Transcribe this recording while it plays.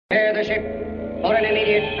Prepare the ship for an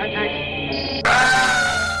immediate attack.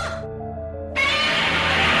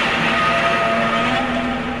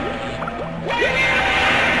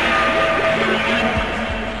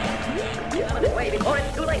 Out of its way before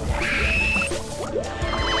it's too late.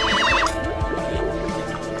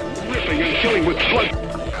 Ripping and killing with blood.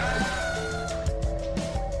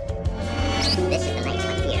 This is the night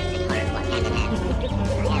when fear and horror walk hand in hand.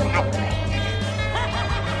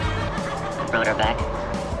 Brought her back.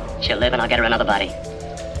 She'll live and I'll get her another body.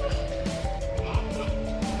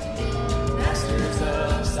 Masters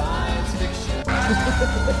of science fiction.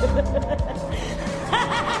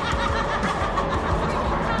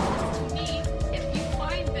 If you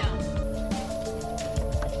find them.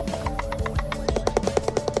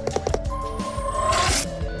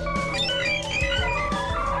 Take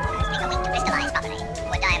a week to crystallize properly.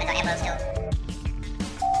 Or diamonds or emeralds too.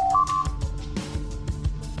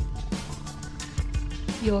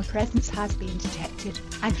 Your presence has been detected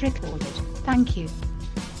and recorded. Thank you.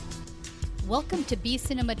 Welcome to B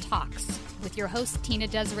Cinema Talks with your hosts Tina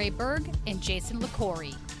Desiree Berg and Jason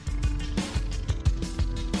LaCourie.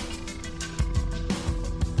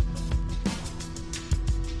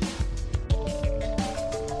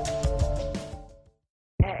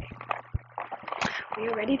 Okay. We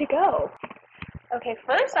are ready to go. Okay,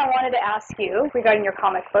 first I wanted to ask you regarding your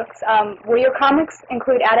comic books. Will your comics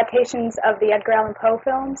include adaptations of the Edgar Allan Poe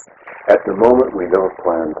films? At the moment, we don't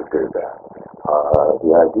plan to do that.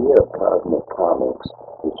 The idea of Cosmic Comics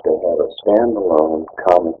is to have a standalone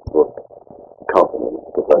comic book company,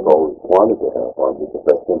 because I've always wanted to have one,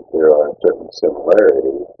 because I think there are certain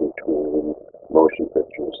similarities between motion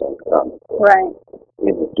pictures and comic books. Right.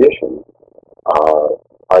 In addition,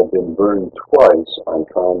 I've been burned twice on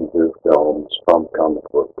trying to do films from comic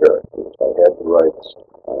book characters. I had the rights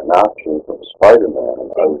and an option from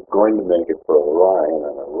Spider-Man. I was going to make it for Orion,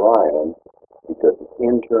 and Orion, because of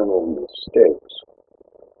internal mistakes,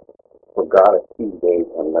 forgot a key date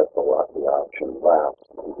and let the option lapse,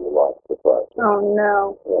 and we lost the project. Oh,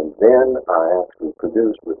 no. And then I actually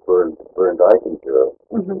produced with Bernd Eichinger,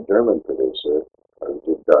 German producer, who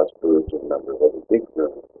did Das Boot and a number of other big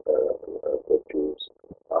German pictures,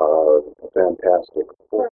 Fantastic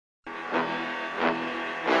Four.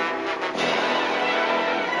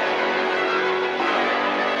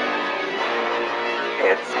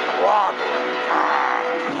 It's problem time.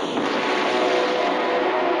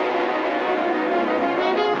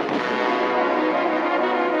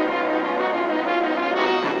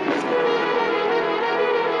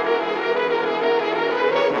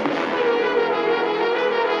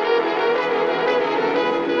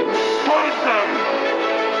 Fight them!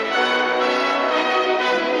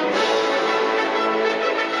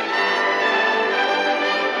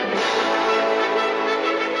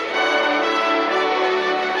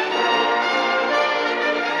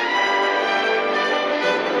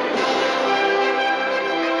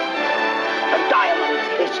 The diamond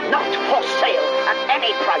is not for sale at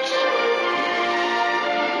any price.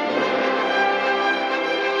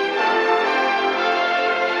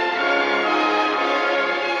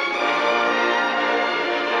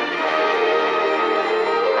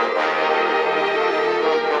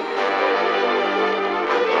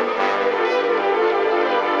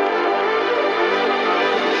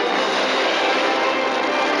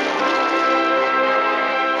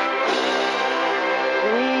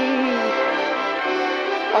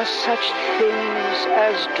 Are such things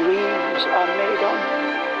as dreams are made on.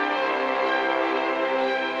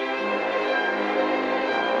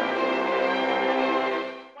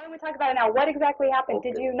 Why don't we talk about it now? What exactly happened?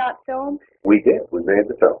 Did you not film? We did. We made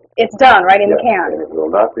the film. It's done, right, in the Yes, can? and it will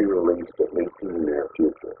not be released at least in the near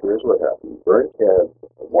future. Here's what happened. Bernd had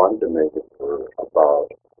wanted to make it for about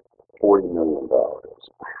 $40 million.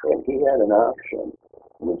 And he had an option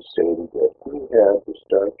which stated that he had to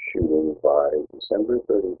start shooting by December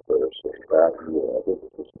 31st of that year. I think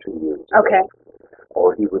it was 2 years ago. Okay.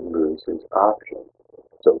 Or he would lose his option.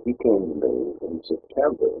 So he came to me in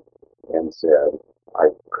September and said,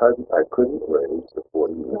 I couldn't raise the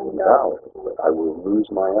 $40 million, but I will lose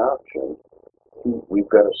my option. We've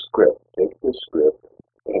got a script. Take this script,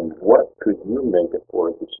 and what could you make it for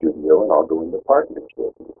at the studio, and I'll go into partners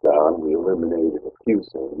with you. Down, we eliminated a few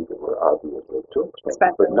things that were obviously too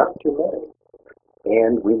expensive, but not too many.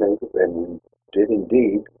 And we made it, and we did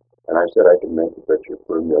indeed. And I said I can make the picture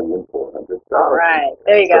for $1,400,000. Right,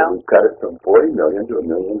 there you go. So we cut it from $40 million to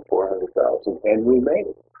 $1,400,000, and we made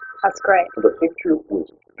it. That's great. The picture was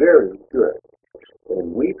very good.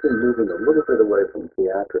 And we've been moving a little bit away from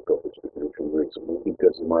theatrical distribution recently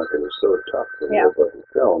because the market is so tough for low-budget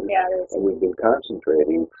films. Yeah, it is. And we've been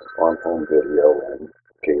concentrating on home video and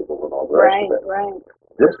cable rest of it. Right.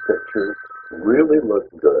 This picture really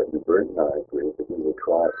looked good, and Bert and I agreed that we would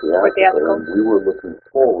try theatrical. theatrical, and we were looking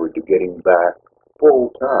forward to getting back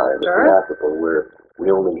full-time theatrical, where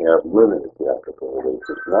we only have limited theatrical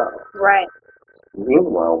releases now. Right.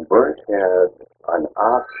 Meanwhile, Bert had an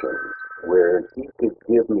option where he could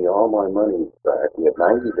give me all my money back. He had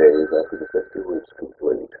 90 days after the picture was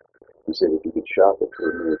complete. He said if he could shop it to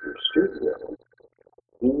a major studio,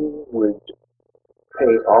 he would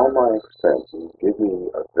pay all my expenses, give me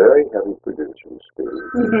a very heavy producer's fee,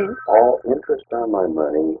 all interest on my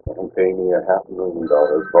money, and pay me a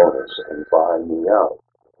 $500,000 bonus and buy me out.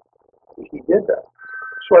 He did that.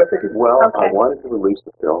 So I figured, well, I wanted to release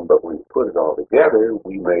the film, but when you put it all together,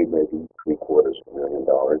 we made maybe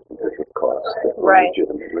 $750,000 because of costs that were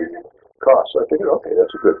legitimately costs. So I figured, okay,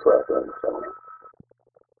 that's a good profit on the film.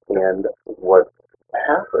 And what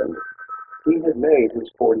happened, he had made his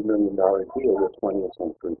 $40 million deal with 20th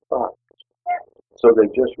Century Fox. So they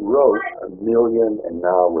just wrote $1 million, and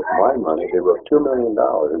now with my money, they wrote $2 million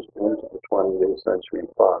into the 20th Century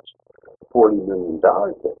Fox $40 million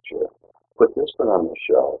picture. Put this one on the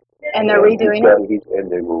shelf. And they're redoing it? And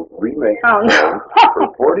they will remake it for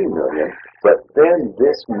 $40 million. But then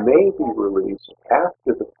this may be released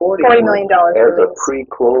after the $40 million as a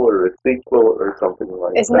prequel or a sequel or something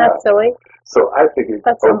like that. Isn't that silly? So I figured,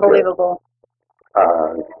 that's unbelievable.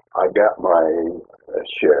 I got my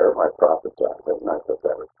share, my profits out of it, and I thought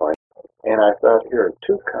that was fine. And I thought, here are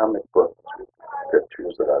two comic book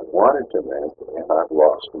pictures that I wanted to make, and I've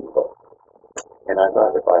lost them both. And I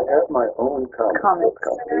thought, if I have my own comic book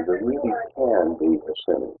company, there really can be a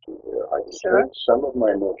synergy there. I can take some of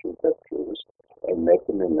my motion pictures and make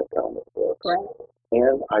them into comic books.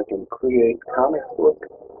 And I can create comic book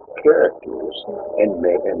characters and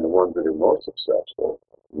the ones that are most successful,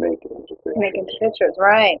 make it into pictures. Make into pictures,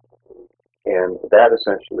 right. And that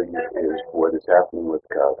essentially is what is happening with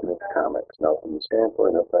Cosmic Comics. Now, from the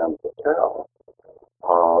standpoint of Femme Fatale,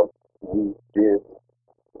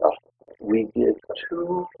 we did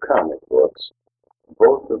two comic books,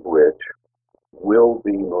 both of which will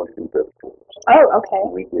be motion pictures. Oh, okay.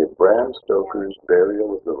 We did Bram Stoker's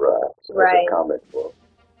Burial of the Rats as a comic book.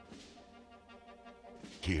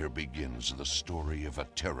 Here begins the story of a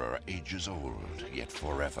terror ages old, yet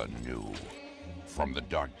forever new. From the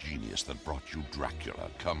dark genius that brought you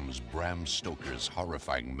Dracula comes Bram Stoker's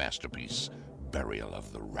horrifying masterpiece, Burial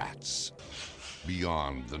of the Rats.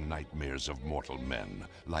 Beyond the nightmares of mortal men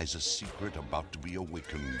lies a secret about to be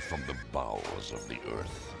awakened from the bowels of the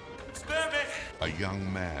earth. Spare me! A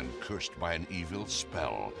young man cursed by an evil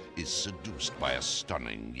spell is seduced by a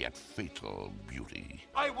stunning yet fatal beauty.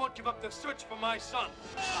 I won't give up the search for my son.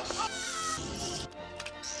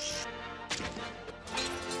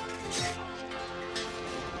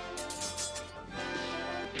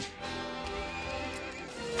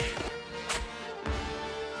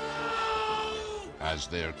 As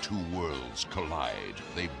their two worlds collide,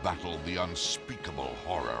 they battle the unspeakable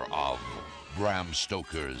horror of Bram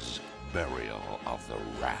Stoker's Burial of the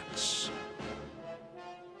Rats.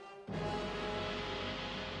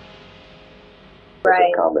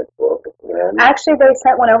 Right. A comic book. And actually, they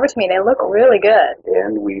sent one over to me. They look really good.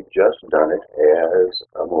 And we've just done it as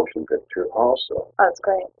a motion picture also. Oh, that's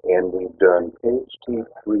great. And we've done Page Teeth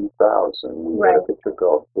 3000. We had a picture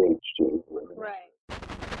called Page Teeth. Right.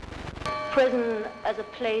 Prison as a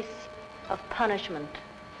place of punishment.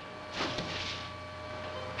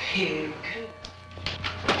 Pig.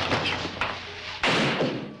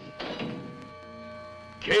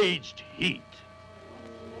 Caged Heat.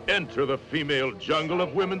 Enter the female jungle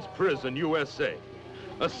of Women's Prison, USA.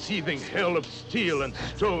 A seething hell of steel and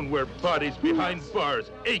stone where bodies behind bars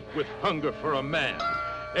ache with hunger for a man.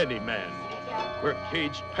 Any man. Where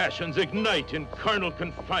caged passions ignite in carnal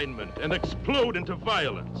confinement and explode into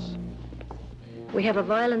violence. We have a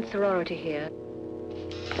violent sorority here.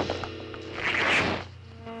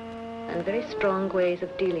 And very strong ways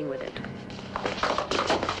of dealing with it.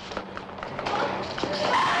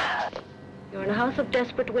 You're in a house of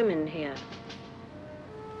desperate women here.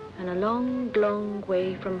 And a long, long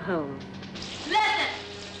way from home. Listen!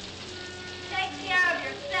 Take care of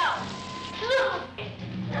yourself.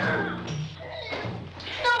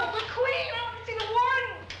 No, the Queen! I want to see the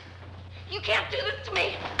warden! You can't do this to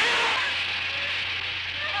me!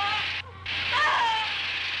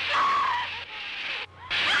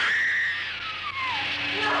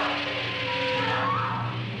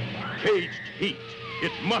 Caged Heat.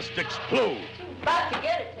 It must explode. About to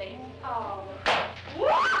get it, Tate. Oh.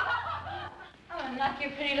 I'm gonna knock your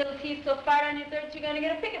pretty little teeth so far on your throat you're gonna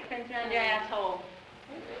get a picket fence around your asshole.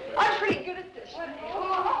 I'm pretty good at this.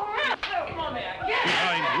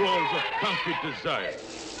 Behind walls of concrete desire,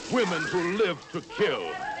 women who live to kill,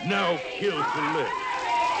 now kill to live.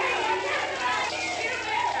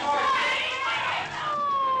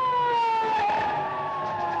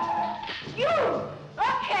 You!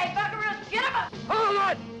 Okay, buckaroos, get him up! Hold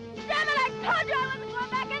on! Damn it, I told you I wasn't going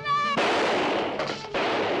back in there!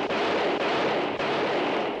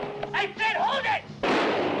 I said hold it!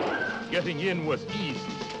 Getting in was easy.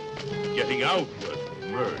 Getting out was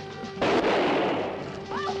murder.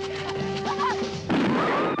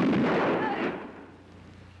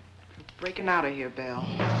 Breaking out of here, Belle.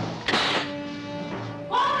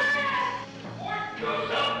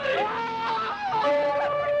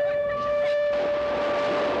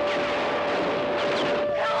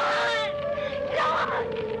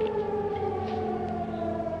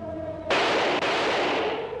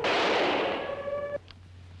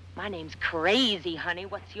 My name's Crazy, honey.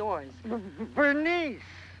 What's yours? Bernice.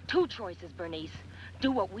 Two choices, Bernice. Do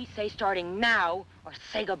what we say starting now, or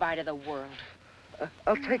say goodbye to the world.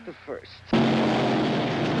 I'll take the first.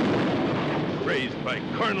 Raised by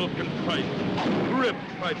carnal confinement,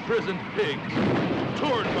 gripped by prison pigs,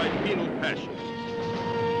 torn by penal passions.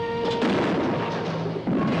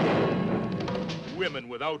 Women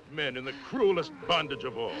without men in the cruelest bondage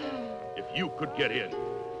of all. If you could get in,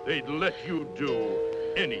 they'd let you do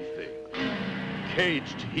anything.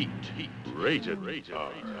 Caged Heat. Rated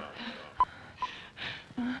R.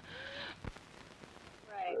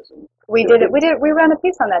 We ran a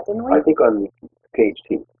piece on that, didn't we? I think on Caged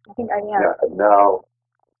Heat. I think, yeah. Now,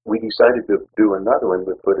 we decided to do another one,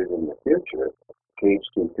 but put it in the future. Caged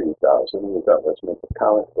Heat 3000. We thought, let's make a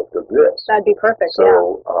comic book of this. That'd be perfect,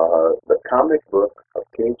 So, the comic book of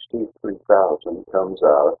Caged Heat 3000 comes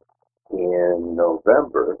out in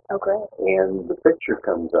November. Oh, great. And the picture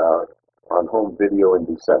comes out on home video in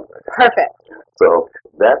December. Perfect. So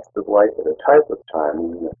that's the type of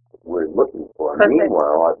timing that we're looking for. Perfect.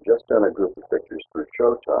 Meanwhile, I've just done a group of pictures for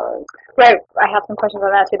Showtime. Right. I have some questions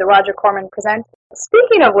on that too. The Roger Corman Presents.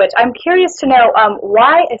 Speaking of which, I'm curious to know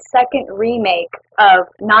why a second remake of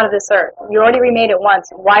Not of This Earth? You already remade it once.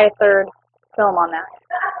 Why a third film on that?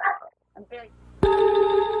 I'm very...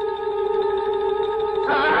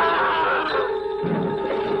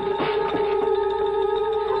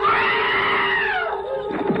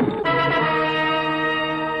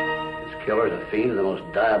 Killer's a fiend of the most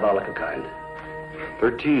diabolical kind.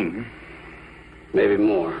 13. Maybe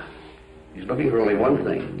more. He's looking for only one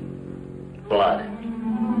thing. Blood.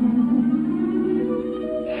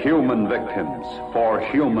 Human victims for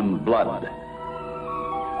human blood.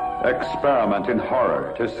 Experiment in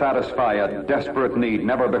horror to satisfy a desperate need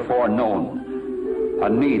never before known. A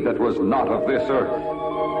need that was not of this earth.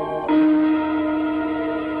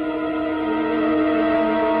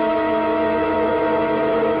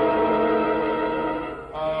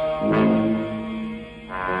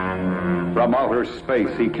 From outer space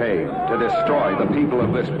he came to destroy the people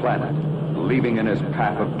of this planet, leaving in his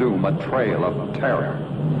path of doom a trail of terror.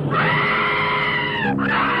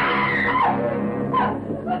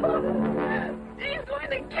 He's going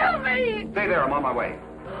to kill me! Stay there, I'm on my way.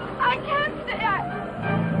 I can't stay.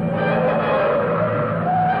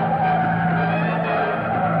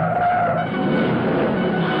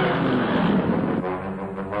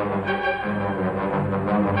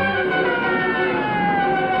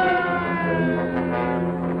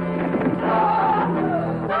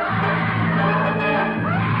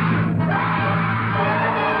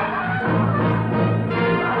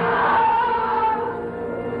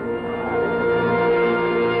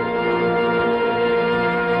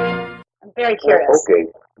 Very curious. Okay,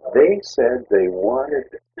 they said they wanted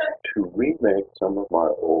to remake some of my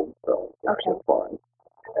old films, which are fun,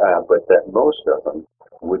 but that most of them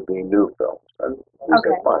would be new films. And we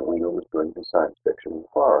said, fine, we knew it was going to be science fiction and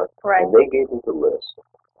horror, and they gave us a list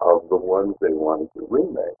of the ones they wanted to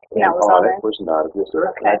remake. And on it was Not of This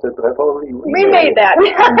Earth. And I said, but I've already remade that. And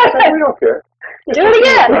they said, we don't care. Do it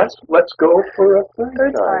again. Let's go for a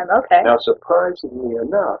third time. Okay. Now, surprisingly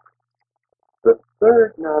enough, the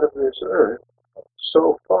third Not of This Earth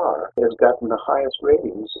so far has gotten the highest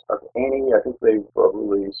ratings of any. I think they've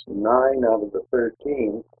released 9 out of the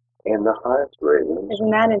 13, and the highest ratings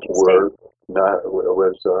Isn't that interesting? Not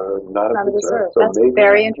of This Earth. So that's maybe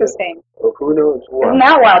very interesting. Who knows what? Isn't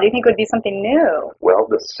that wild? Do you think it would be something new? Well,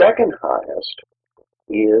 the second highest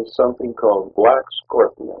is something called Black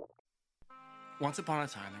Scorpion. Once upon a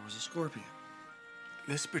time, there was a scorpion.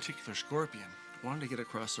 This particular scorpion wanted to get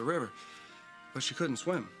across the river, but she couldn't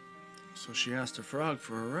swim. So she asked a frog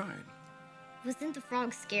for a ride. Wasn't the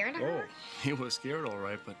frog scared of her? He was scared, all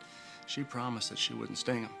right, but She promised that she wouldn't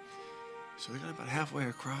sting him. So they got about halfway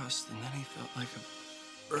across, and then he felt like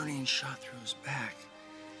a burning shot through his back.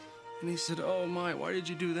 And he said, "Oh my, why did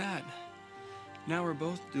you do that? Now we're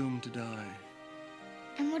both doomed to die."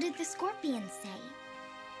 And what did the scorpion say?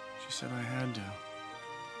 She said I had to.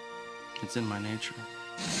 It's in my nature.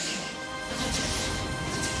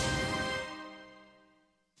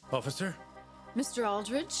 Officer? Mr.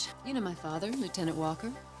 Aldridge, you know my father, Lieutenant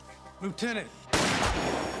Walker. Lieutenant!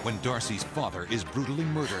 When Darcy's father is brutally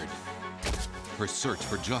murdered, her search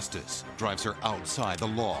for justice drives her outside the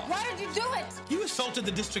law. Why did you do it? You assaulted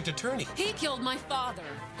the district attorney. He killed my father.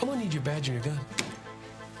 I'm gonna need your badge and your gun.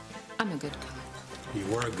 I'm a good cop. You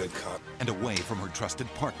were a good cop. And away from her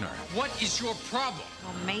trusted partner. What is your problem?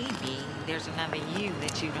 Well, maybe there's another you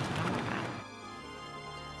that you don't know about.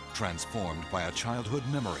 Transformed by a childhood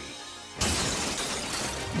memory.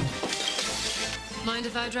 Mind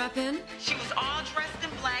if I drop in? She was all dressed in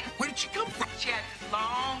black. Where did she come from? She had this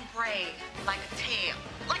long braid, like a tail,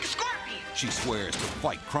 like a scorpion. She swears to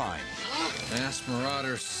fight crime. Mass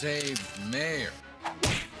Marauder saved Mayor.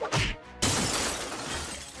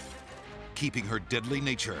 Keeping her deadly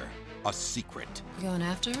nature a secret. You going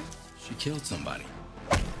after her? She killed somebody.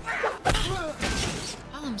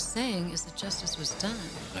 All I'm saying is that justice was done.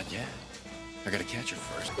 Not yet. I gotta catch her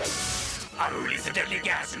first. I release a deadly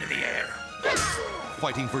gas into the air.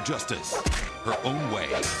 Fighting for justice, her own way.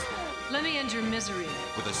 Let me end your misery.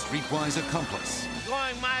 With a streetwise accomplice.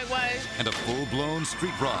 Going my way. And a full-blown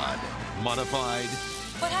street rod. Modified.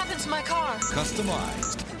 What happened to my car?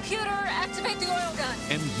 Customized. Computer, activate the oil gun.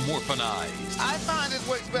 And morphinized. I find it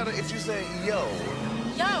works better if you say yo.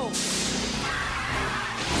 Yo!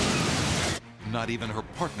 Not even her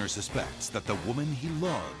partner suspects that the woman he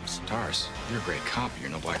loves... Tars, you're a great cop, you're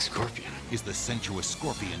no Black Scorpion. ...is the sensuous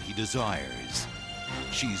scorpion he desires.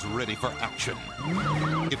 She's ready for action.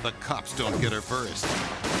 If the cops don't get her first.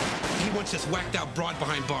 He wants this whacked out broad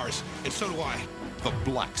behind bars, and so do I. The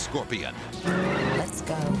Black Scorpion. Let's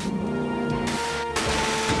go.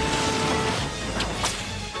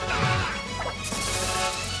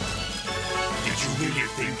 Did you really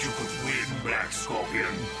think you could win, Black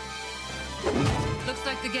Scorpion? Looks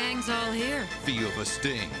like the gang's all here. Feel the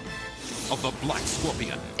sting of the Black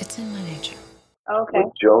Scorpion. It's in my nature. Okay.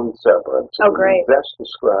 With Joan Severance. Oh, great. Best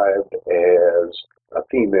described as a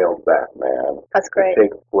female Batman. That's great. It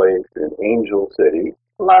takes place in Angel City.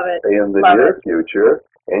 Love it. In the Love near it. future,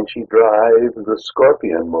 and she drives the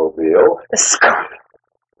Scorpion Mobile. The Scorpion.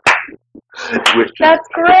 That's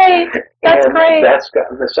great. That's great. That's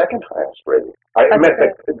gotten the second highest rating. I meant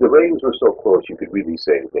the ratings were so close you could really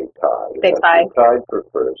say they tied. They tied. They tied for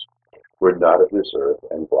first. We're Not of This Earth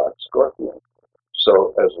and Black Scorpion.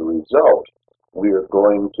 So as a result, we are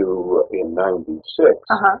going to, in 96,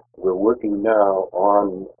 we're working now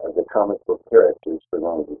on the comic book characters for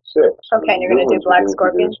 96. Okay, and you're going to do Black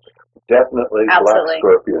Scorpion? Definitely, Absolutely.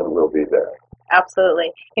 Black Scorpion will be there.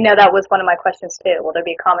 Absolutely. You know, that was one of my questions, too. Will there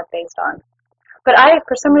be a comic based on? But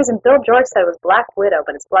for some reason, Bill George said it was Black Widow,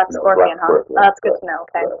 but it's Black Scorpion, Black huh? Scorpion. Oh, that's good to know.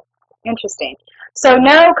 Okay. Interesting. So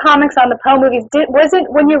no comics on the Poe movies. Was it,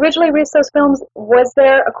 when you originally released those films, was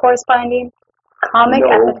there a corresponding comic at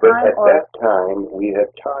the time? No, but at that time, we had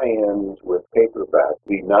tie-ins with paperback,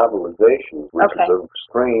 the novelizations, which is a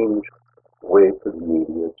strange way for the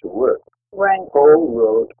media to work. Right. Poe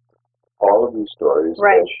wrote all of these stories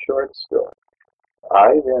as short stories.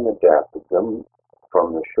 I then adapted them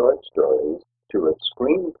from the short stories to a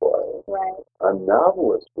screenplay. Right. A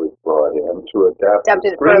novelist was brought in to adapt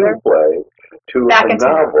the further? screenplay to a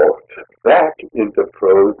novel back into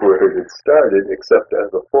prose where it had started, except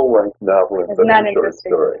as a full-length novel instead of a short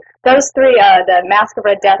story. Those three, the Mask of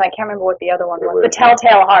Red Death, I can't remember what the other one was. The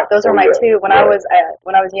Telltale Heart. Those are my two. When I was young,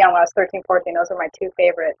 when I was 13, 14, those were my two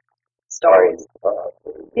favorite stories.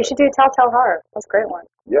 You should do Telltale Heart. That's a great one.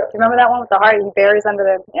 Yeah. Do you remember that one with the heart? He buries under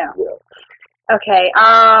the Okay.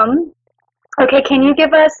 Okay. Can you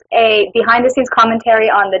give us a behind-the-scenes commentary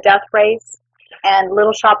on the Death Race and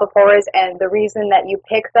Little Shop of Horrors and the reason that you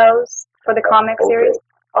picked those for the comic series?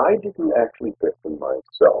 I didn't actually pick them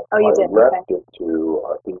myself. Oh, you didn't? I left it to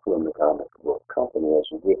people in the comic book company as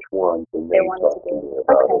to which ones they talked to me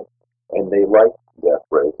about it. And they liked Death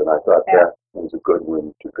Race, and I thought that was a good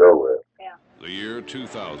one to go with. The year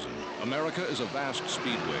 2000. America is a vast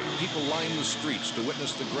speedway. People line the streets to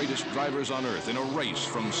witness the greatest drivers on Earth in a race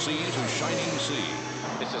from sea to shining sea.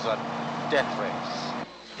 This is a death race.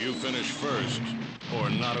 You finish first,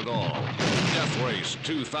 or not at all. Death Race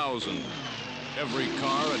 2000. Every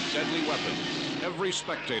car a deadly weapon. Every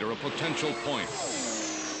spectator a potential point.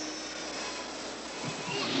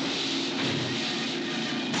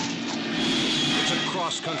 It's a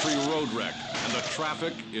cross-country road wreck, and the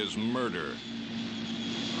traffic is murder.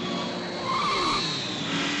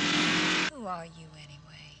 Who are you,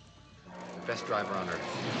 anyway? Best driver on earth.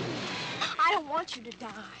 I don't want you to die.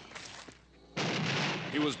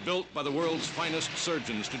 He was built by the world's finest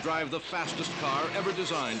surgeons to drive the fastest car ever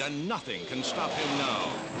designed, and nothing can stop him now.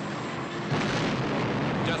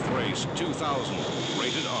 Death Race 2000,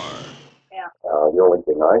 rated R. Yeah. The only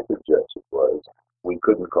thing I suggested was we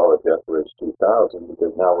couldn't call it Death Race 2000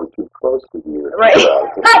 because now we're too close to the year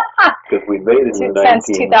 2000. Because we made it in the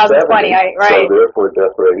 1970s, right. So therefore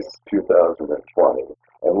Death Race 2020.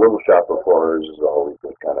 And Little Shop of Horrors is always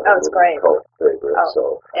a kind of a great. cult favorite,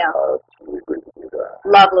 so yeah. We agreed to do that.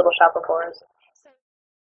 Love Little Shop of Horrors.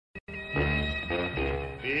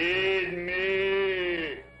 Feed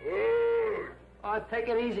me. Oh, take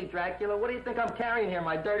it easy, Dracula. What do you think I'm carrying here,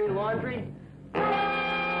 my dirty laundry?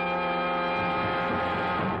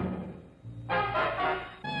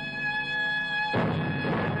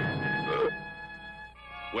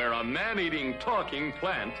 Where a man-eating, talking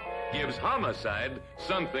plant gives homicide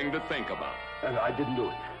something to think about. I didn't do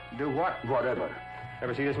it. Do what? Whatever.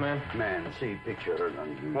 Ever see this man? Man, see picture.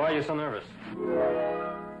 Why are you so nervous?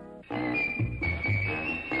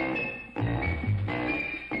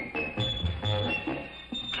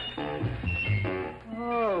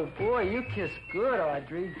 Oh, boy, you kiss good,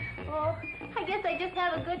 Audrey. Oh, I guess I just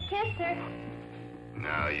have a good kisser.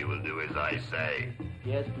 Now you will do as I say.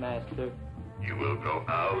 Yes, master. You will go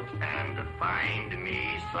out and find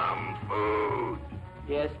me some food.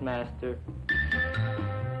 Yes, master.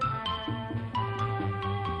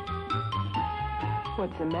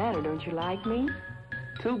 What's the matter? Don't you like me?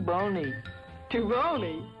 Too bony. Too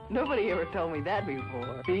bony? Nobody ever told me that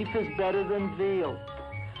before. Beef is better than veal.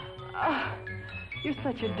 Ah, you're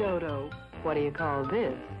such a dodo. What do you call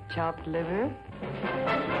this? Chopped liver?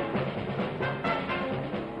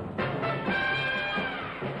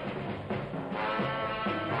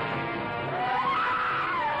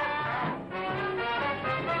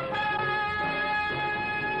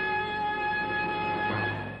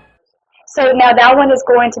 So now that one is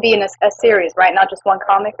going to be in a series, right? Not just one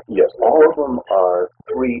comic? Yes, all of them are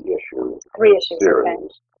 3-issue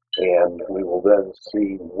series. Okay. And we will then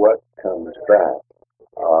see what comes back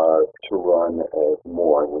to run as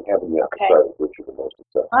more. We haven't yet decided which are the most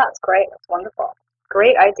successful. Oh, that's great. That's wonderful.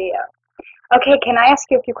 Great idea. Okay, can I ask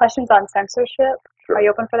you a few questions on censorship? Sure. Are you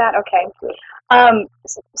open for that? Okay.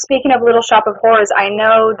 Speaking of Little Shop of Horrors, I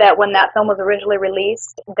know that when that film was originally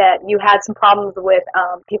released, that you had some problems with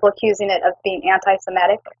people accusing it of being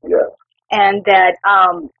anti-Semitic. Yes. And that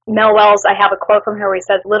Mel Wells, I have a quote from her where he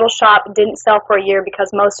says, Little Shop didn't sell for a year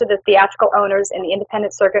because most of the theatrical owners in the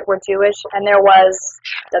independent circuit were Jewish, and there was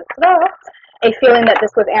a feeling that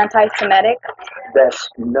this was anti-Semitic. That's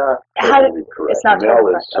not totally correct. It's not Mel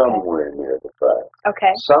totally is correct. somewhere near the fact.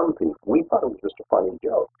 Okay. Some people, we thought it was just a funny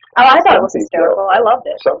joke. Oh, I thought it was hysterical. I loved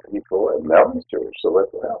it. Some people, and Mel is Jewish, so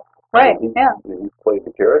what the hell? Right, he played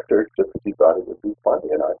the character just because he thought it would be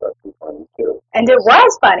funny, and I thought it would be funny too. And it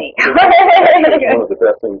was funny. It's one of the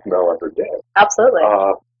best things Mel ever did. Absolutely.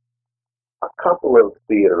 A couple of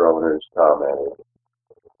theater owners commented,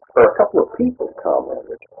 or a couple of people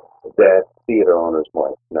commented, that theater owners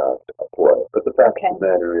might not play. But the fact of the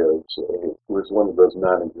matter is, it was one of those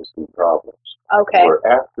non-existent problems. Okay. Where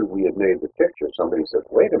after we had made the picture, somebody said,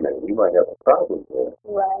 wait a minute, we might have a problem here.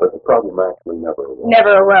 Right. But the problem actually never arose.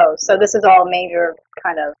 Never arose. So this is all major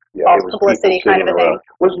kind of false publicity kind of a thing.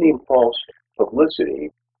 It wasn't even false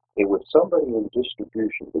publicity. It was somebody in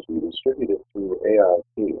distribution, because we distributed it through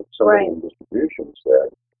AIP, and somebody in distribution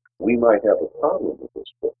said, we might have a problem with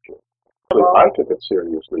this picture. So I took it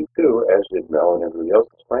seriously too, as did Mel and everybody else,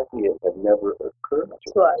 because frankly it had never occurred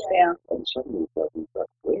to us. Yeah. And suddenly we thought,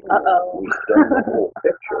 wait a minute, we've done the whole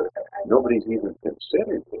picture. Nobody's even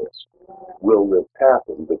considered this. Will this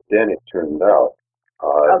happen? But then it turned out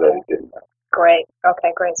that it didn't happen. Great.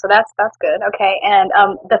 Okay, great. So that's good. Okay, and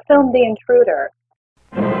the film The Intruder.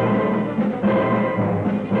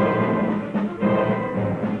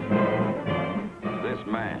 This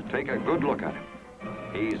man, take a good look at him.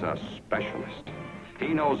 He's a specialist. He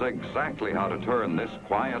knows exactly how to turn this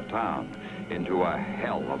quiet town into a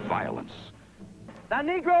hell of violence. The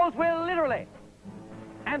Negroes will literally,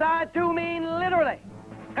 and I do mean literally,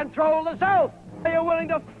 control the South. Are you willing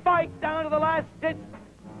to fight down to the last ditch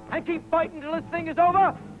and keep fighting till this thing is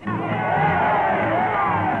over?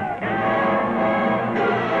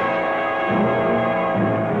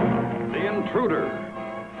 The Intruder.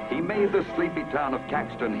 He made the sleepy town of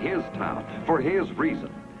Caxton his town for his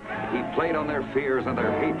reason. He played on their fears and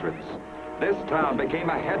their hatreds. This town became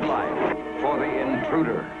a headline for The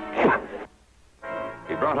Intruder.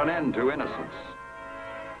 brought an end to innocence.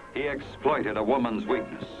 He exploited a woman's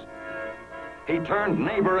weakness. He turned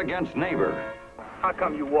neighbor against neighbor. How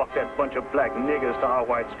come you walk that bunch of black niggers to our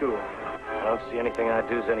white school? I don't see anything I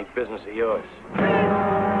do is any business of yours.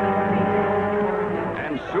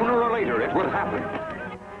 And sooner or later it would happen.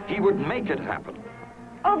 He would make it happen.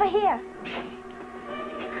 Over here.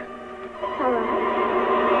 Hello.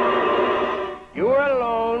 You were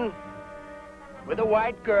alone with a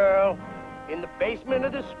white girl in the basement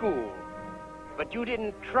of the school, but you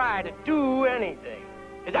didn't try to do anything.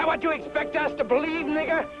 Is that what you expect us to believe,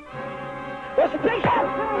 nigger? Well, speak up!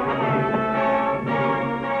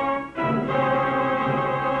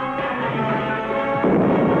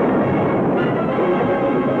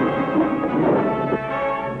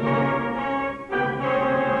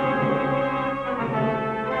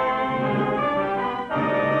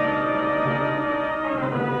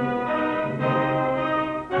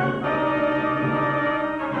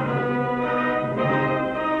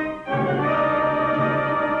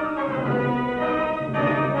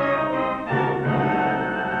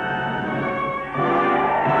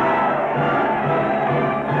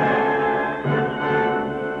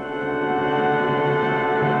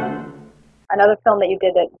 Another film that you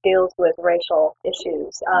did that deals with racial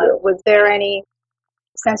issues. Was there any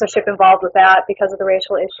censorship involved with that because of the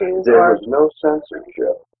racial issues? There was no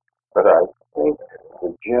censorship, but I think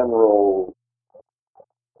the general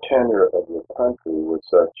tenor of the country was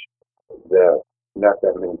such that not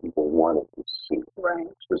that many people wanted to see. Right.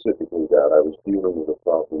 Specifically that I was dealing with a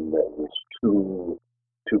problem that was too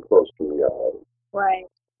close to reality. Right.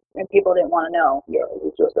 And people didn't want to know. Yeah, it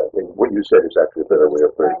was just that. What you said is actually a better way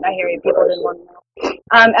of putting it. I hear you. People didn't want to know.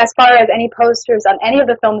 As far as any posters on any of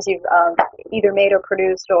the films you've either made or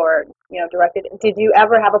produced or directed, did you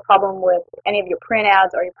ever have a problem with any of your print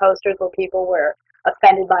ads or your posters where people were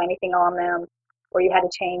offended by anything on them, or you had to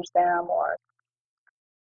change them, or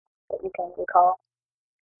what you can recall?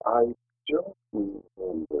 I don't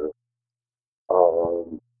remember.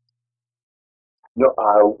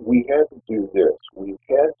 No, we had to do this. We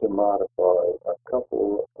had to modify a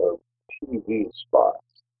couple of TV spots.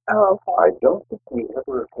 Oh, okay. I don't think we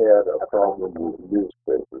ever had a problem with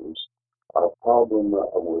newspapers. Our problem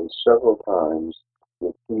was several times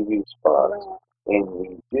with TV spots, and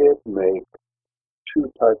we did make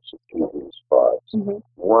two types of TV spots. Mm-hmm.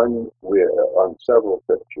 One on several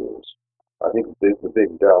pictures. I think the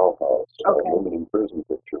Big Dollhouse, Women in Prison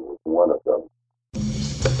picture was one of them.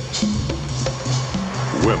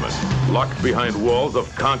 Women, locked behind walls of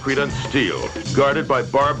concrete and steel, guarded by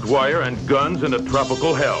barbed wire and guns in a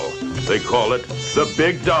tropical hell. They call it the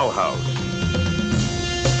Big Dollhouse.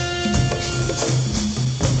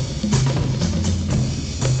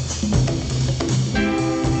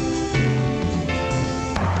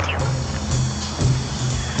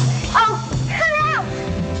 Oh, cut out!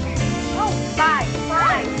 Oh, bye.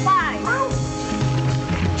 Oh.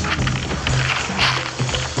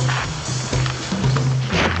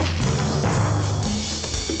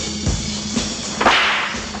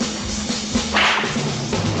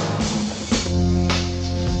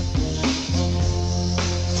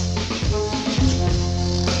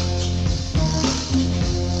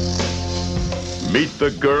 Meet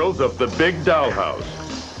the girls of the Big Dollhouse.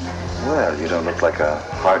 Well, you don't look like a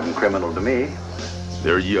hardened criminal to me.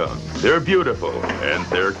 They're young, they're beautiful, and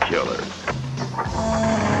they're killers.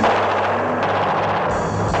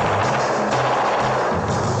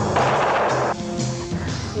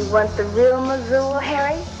 You want the real Missoula,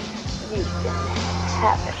 Harry? You can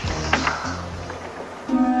have it.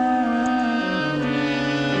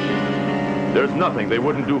 There's nothing they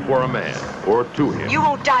wouldn't do for a man, or to him. You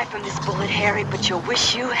won't die from this bullet, Harry, but you'll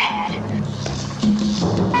wish you had.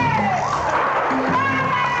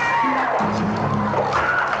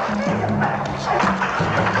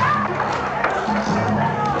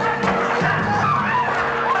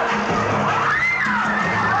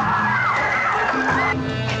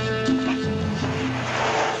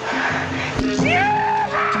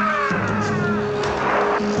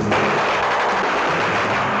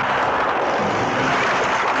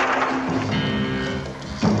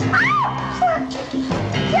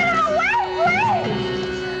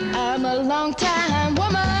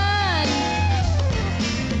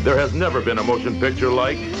 There has never been a motion picture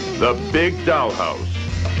like The Big Dollhouse.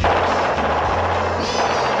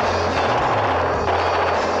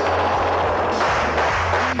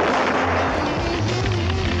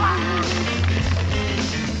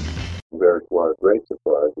 Very great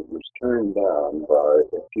surprise. It was turned down by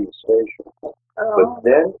a few stations. But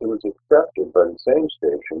then it was accepted by the same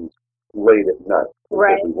stations late at night.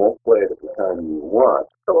 Right. We won't play it at the time you want,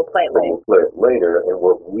 but we'll play it but later. we'll play it later. And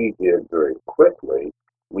what we did very quickly,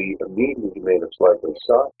 we immediately made a slightly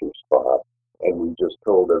softer spot, and we just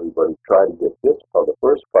told everybody, try to get this part, the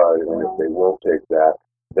first part, and if they won't take that,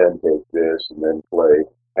 then take this, and then play,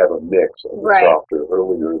 have a mix of the softer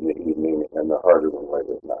earlier in the evening and the harder one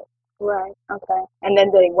later at night. Right, okay. And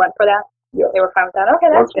then they went for that? Yeah. They were fine with that? Okay,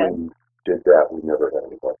 that's Once good. we did that, we never had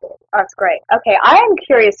any more problems. That's great. Okay, I am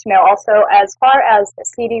curious to know also, as far as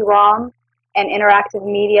CD-ROM and interactive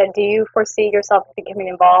media, do you foresee yourself becoming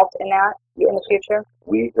involved in that in the future?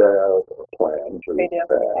 We have a plan to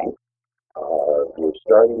expand. We're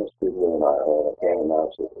starting a studio in Iowa. I can't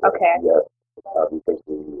announce it yet because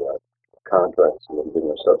the contracts that we're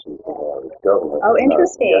getting a subsidy from the government Oh,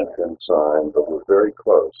 interesting. have been signed, but we're very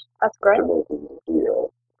close That's great. to making the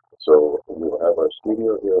deal. So we'll have our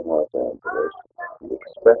studio here in Los Angeles. We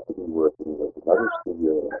expect to be working with another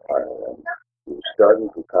studio in Ireland. We're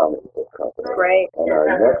starting to comic book company. Great. And our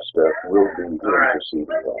next step will be into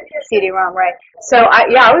CD-ROM. CD-ROM, right. So,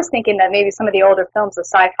 I was thinking that maybe some of the older films, the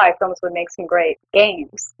sci-fi films, would make some great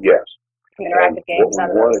games. Yes. Some interactive games.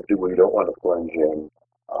 What we want to do, we don't want to plunge in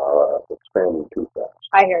expanding too fast.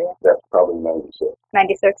 I hear you. That's probably 96.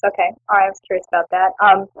 96, okay. All right, I was curious about that.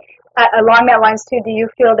 Along that lines, too, do you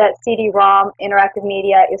feel that CD-ROM, interactive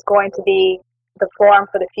media, is going to be the form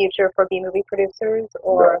for the future for B-movie producers,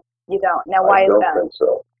 or you don't? Now, why is that? I don't think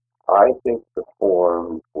so. I think the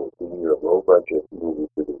form for the low-budget movie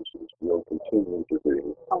producers will continue to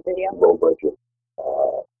be low-budget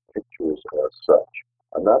pictures as such.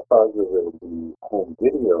 I'm not positive it'll be home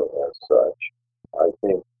video as such. I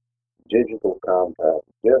think digital compact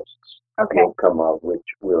discs will come out, which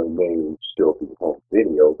really may still be home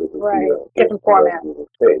video, but it'll be a different format.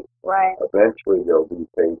 Tape. Right. Eventually, there'll be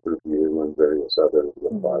pay-per-view and various other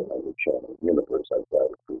 500-channel universe. I've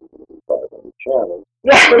got 500 channels.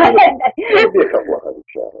 Maybe a couple of hundred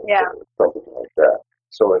channels. Yeah. Something like that.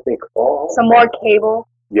 So I think all... Some more cable?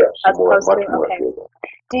 Yes, as much opposed to, more cable.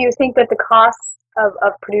 Do you think that the costs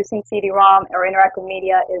of producing CD-ROM or interactive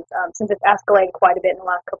media is, since it's escalated quite a bit in the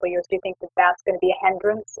last couple of years, do you think that that's going to be a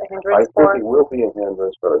hindrance I think it will be a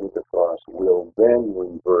hindrance, but I think the cost will then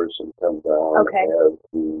reverse and come down as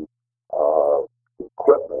the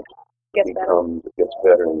equipment gets better and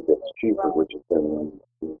gets cheaper, which has been,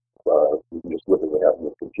 you can just look at what happened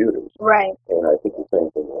with computers. Right. And I think the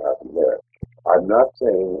same thing will happen there. I'm not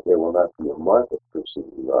saying there will not be a market for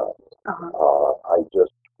CD-ROM. I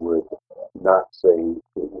just would not say it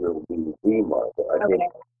will be the market. I think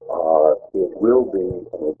it will be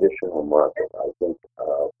an additional market. I think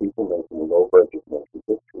people making low-budget motion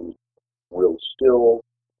pictures will still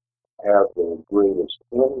have their greatest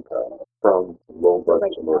income from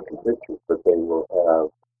low-budget motion pictures, but they will have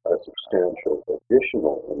a substantial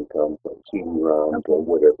additional income from CD-ROM or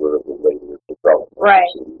whatever the later development. Right.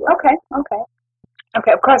 Okay.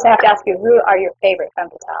 Of course, I have to ask you, who are your favorite femme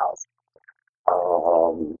fatales?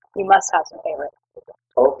 You must have some favorites.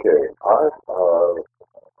 Okay.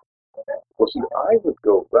 Well, see, I would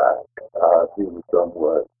go back, being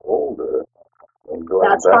somewhat older, and going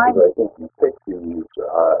back, because I think you picked these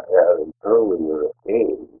at an earlier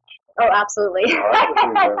age. Oh, absolutely. I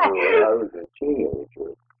remember when I was a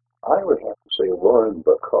teenager, I would have to say Lauren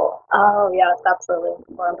Bacall. Oh, yes, absolutely.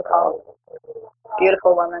 Lauren Bacall.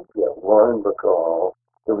 Beautiful woman. Yeah, Lauren Bacall.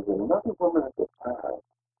 There was another woman at the time.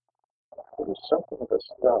 It was something of a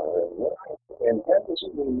star, and had this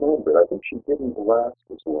remembered. I think she didn't last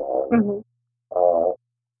as long.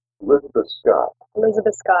 Elizabeth Scott.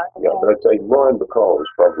 Elizabeth Scott. Yeah, but I'd say Lauren Bacall was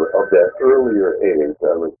probably of that earlier age.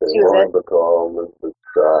 I would say Lauren Bacall, Elizabeth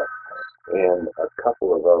Scott, and a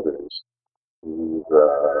couple of others.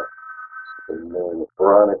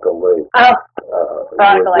 Veronica Lake. Oh,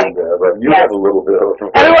 Veronica Lake. But you have a little bit of.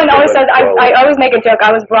 Everyone always says, I always make a joke,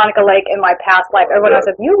 I was Veronica Lake in my past life. Everyone always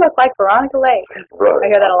says, you look like Veronica Lake. Right. I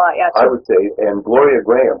hear that a lot, yeah. I would say, and Gloria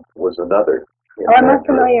Graham was another. Oh, I'm not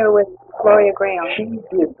familiar with Gloria Graham. She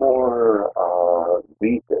did more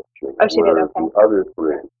B pictures. Oh, she did, okay. The other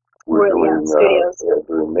three were doing studios.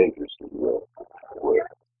 Doing major studio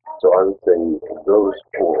work. So I would say those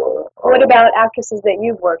four. What about actresses that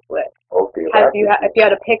you've worked with? Okay. If you had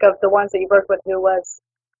to pick of the ones that you worked with,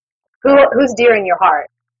 who's dear in your heart?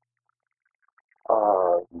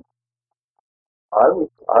 I would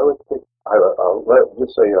pick. Let's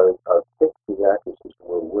just say I picked the actresses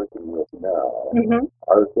we're working with now.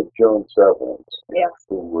 I would pick Joan Severance,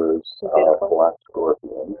 who was Black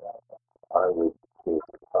Scorpion. I would pick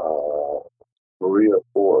Maria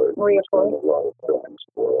Ford. Maria Ford. Done a lot of films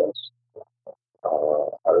for us. I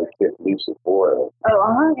would pick Lisa Boyle.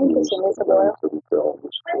 Oh, interesting, Lisa Boyle. Some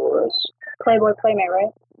films for us. Playboy Playmate,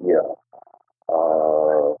 right? Yeah.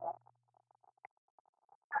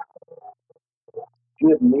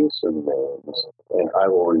 Give me some names, and I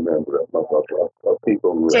will remember them of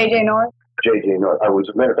people who... J.J. North? J.J. North. As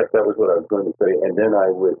a matter of fact, that was what I was going to say, and then I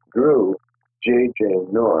withdrew J.J.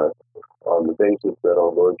 North on the basis that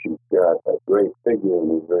although she's got a great figure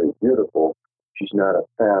and is very beautiful, she's not a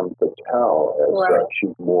femme fatale as such.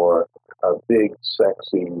 She's more a big,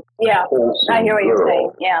 sexy, wholesome I hear what you're girl.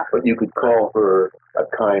 saying, yeah. But you could call her a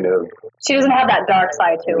kind of... She doesn't have that dark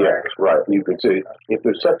side to her. Yes, right. You could say, if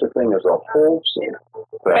there's such a thing as a wholesome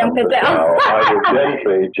femme fatale, I would then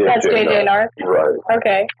say J.J. That's J.J. North? Right.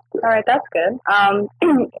 Okay. All right, that's good.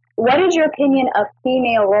 What is your opinion of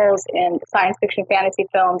female roles in science fiction fantasy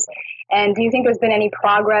films? And do you think there's been any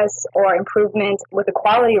progress or improvement with the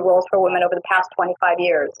quality of roles for women over the past 25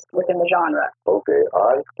 years within the genre? Okay,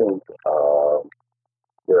 I think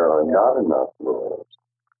there are not enough roles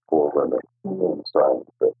for women in science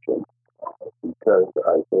fiction because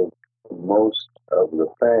I think most of the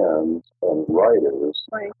fans and writers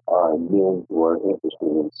are men who are interested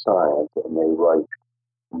in science, and they write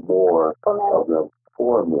more of them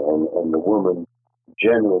for men, and the woman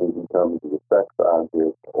generally becomes the sex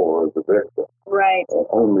object or the victim. Right. And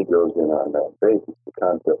only goes in on that basis. The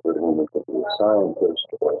concept that a woman can be a scientist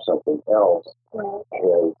or something else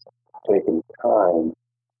has taken time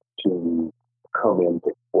to come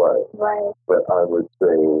into play. Right. But I would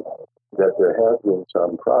say that there has been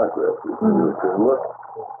some progress. If you look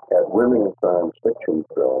at women in science fiction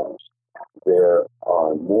films, there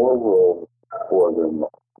are more roles for them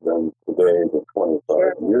than today than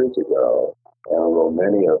 25 years ago. And although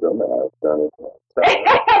many of them, and I've done it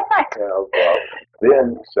myself, have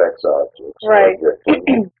been sex objects. Right.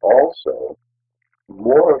 Also,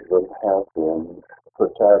 more of them have been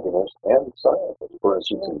protagonists and scientists. For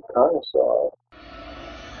instance, in Connoisseur,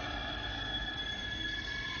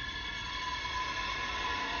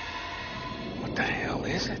 What the hell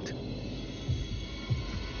is it?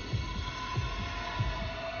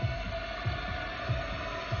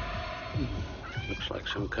 Looks like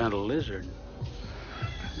some kind of lizard.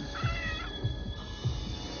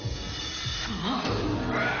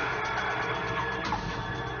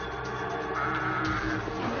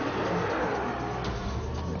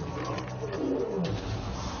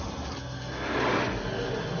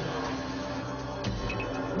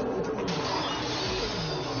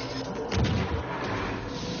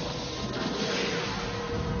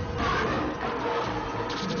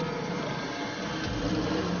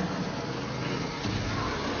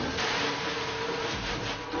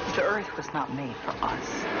 The Earth was not made for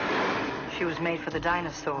us. She was made for the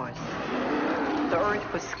dinosaurs. The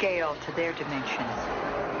Earth was scaled to their dimensions.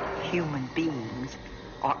 Human beings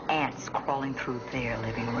are ants crawling through their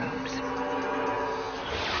living rooms.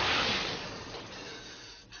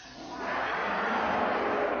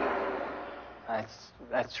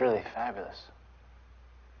 That's really fabulous.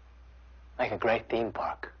 Like a great theme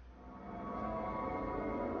park.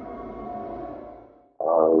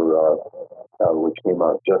 Which came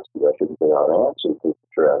out just, I shouldn't say our answer to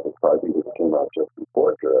Jurassic Park, because it came out just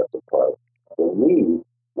before Jurassic Park. The lead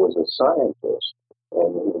was a scientist,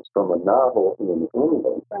 and it was from a novel in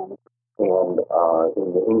England. And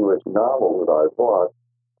in the English novel that I bought,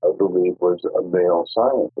 the lead was a male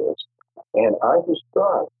scientist. And I just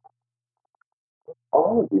thought,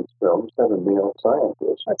 all of these films have a male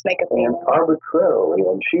scientist. Let's make a And arbitrarily,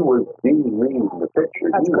 and she was the lead in the picture.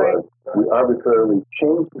 We arbitrarily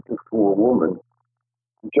changed it to a woman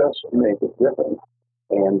just to make it different.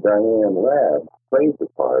 And Diane Ladd played the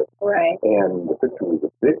part. Right. And the picture was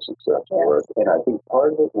a big success for it. And I think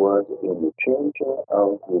part of it was in the changing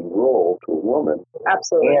of the role to a woman.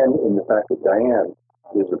 Absolutely. And in the fact that Diane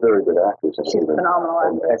is a very good actress and She's phenomenal.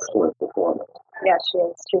 An excellent performance. Yeah, she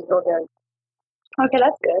is. She's real good. Okay,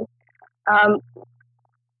 that's good.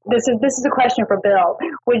 This is a question for Bill.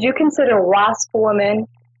 Would you consider Wasp Woman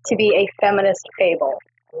to be a feminist fable?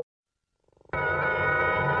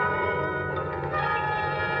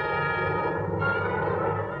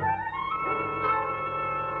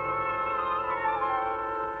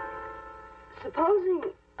 Supposing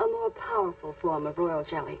a more powerful form of royal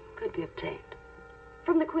jelly could be obtained.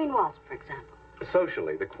 From the queen wasp, for example.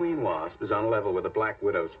 Socially, the queen wasp is on level with the black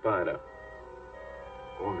widow spider.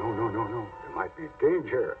 Oh, no. There might be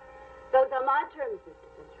danger. Those are my terms, Mr.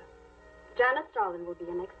 Sintra. Janice Starlin will be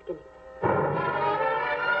your next guinea pig.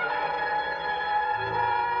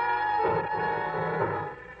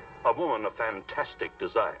 A woman of fantastic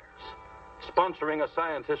desires, sponsoring a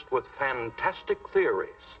scientist with fantastic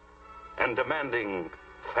theories, and demanding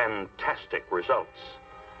fantastic results.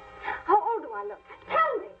 How old do I look?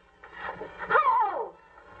 Tell me! How old?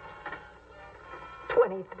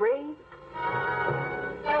 23.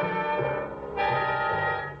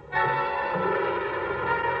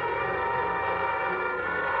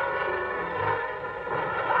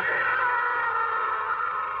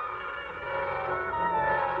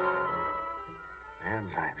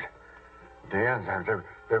 The enzymes,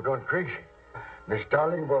 they're going crazy. Miss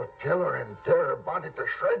Darling will kill her and tear her body to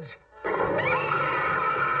shreds.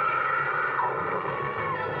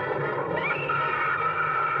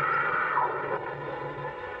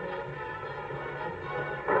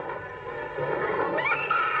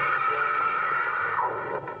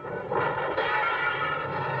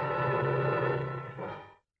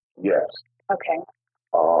 Yes. Okay.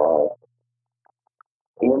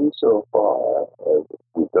 Insofar as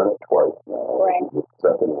we've done it twice now, right. The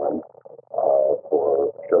second one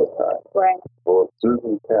for Showtime. Right. Both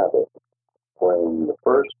Susan Cabot playing the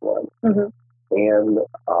first one and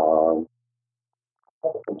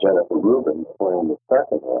Jennifer Rubin playing the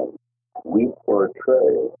second one, we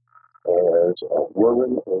portray as a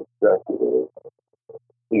woman executive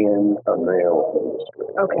in a male industry.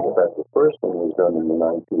 Okay. In fact, the first one was done in the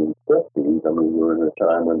 1950s. I mean, we were in a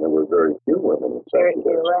time when there were very few women executives.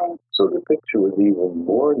 Very few, right. So the picture was even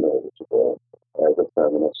more noticeable as a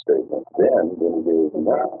feminist statement then than it is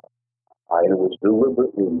now. And it was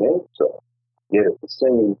deliberately made so. Yet at the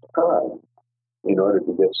same time, in order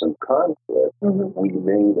to get some conflict, we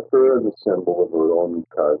made her the symbol of her own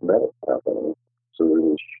cosmetic company, so that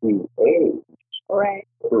as she aged, right.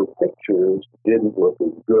 her pictures didn't look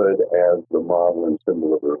as good as the model and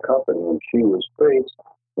symbol of her company, and she was faced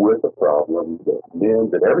with a problem that men,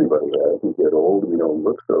 that everybody has. We get old, we don't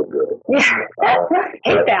look so good.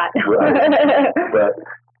 Hate that. Right. But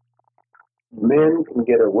men can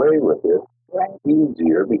get away with it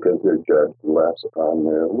easier because they're judged less on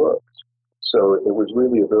their looks. So it was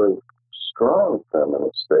really a very strong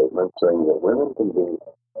feminist statement saying that women can be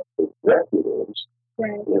executives.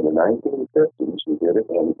 In the 1950s, we did it,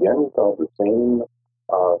 and again, we call the same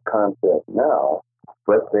concept now,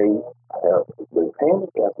 but they have the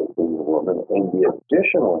handicap of being a woman and the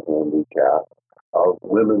additional handicap of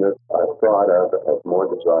women that are thought of as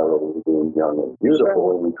more desirable as being young and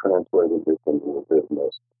beautiful, and we translated this into a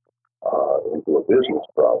business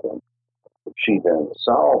problem. She then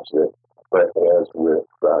solves it, but as with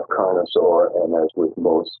Carnosaur and as with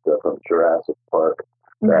most from Jurassic Park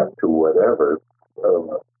back to whatever,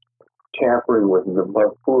 tampering with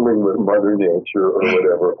fooling with Mother Nature or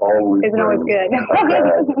whatever always isn't always good.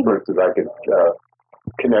 Versus I could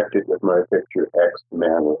connect it with my picture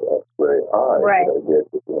X-Man with X-ray eyes that I did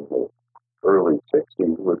in the early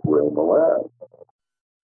 60s with Ray Milland.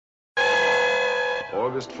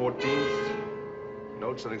 August 14th,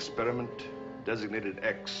 notes on experiment designated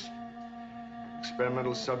X.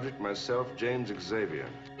 Experimental subject, myself, James Xavier.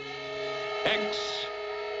 X,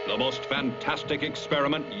 the most fantastic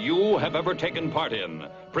experiment you have ever taken part in,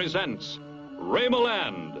 presents Ray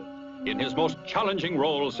Milland in his most challenging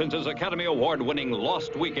role since his Academy Award-winning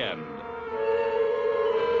Lost Weekend.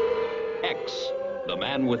 X, the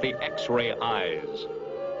man with the X-ray eyes.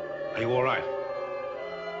 Are you all right?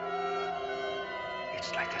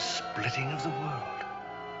 It's like a splitting of the world.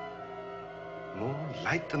 More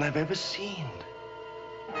light than I've ever seen.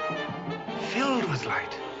 Filled with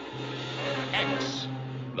light. X,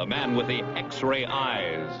 the man with the X-ray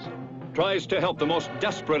eyes, tries to help the most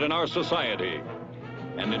desperate in our society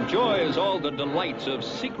and enjoys all the delights of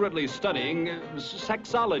secretly studying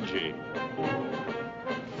sexology.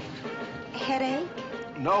 Headache?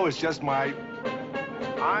 No, it's just my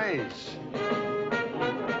eyes.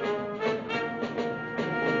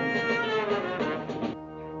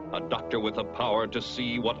 A doctor with the power to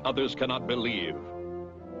see what others cannot believe.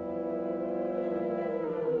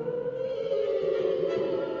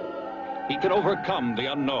 He can overcome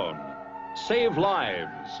the unknown, save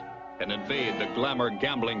lives, and invade the glamour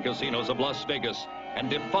gambling casinos of Las Vegas and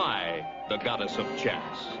defy the goddess of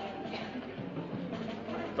chance.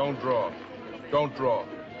 Don't draw. Don't draw.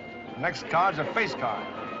 The next card's a face card.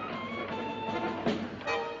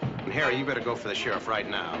 And Harry, you better go for the sheriff right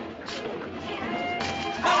now.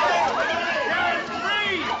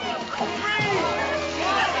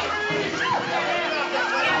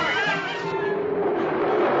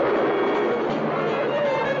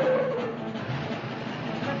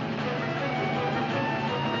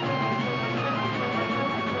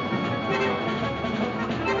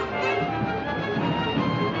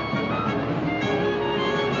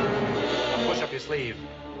 Push up your sleeve.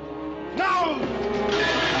 No!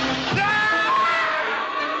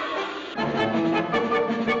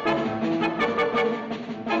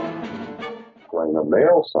 Playing and a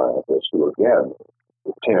male scientist who, again,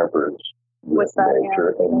 tampers with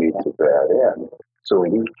nature and meets a bad end. So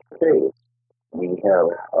in each case, we have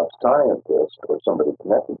a scientist or somebody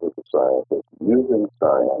connected with the scientist using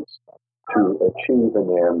science to achieve an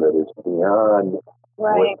end that is beyond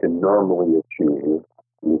what can normally be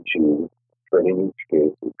achieved, but in each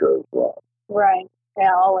case it goes wrong. Right.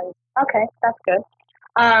 Yeah, always. Okay, that's good.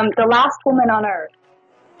 The Last Woman on Earth.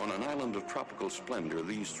 On an island of tropical splendor,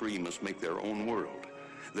 these three must make their own world,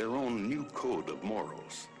 their own new code of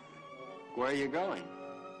morals. Where are you going?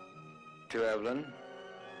 To Evelyn.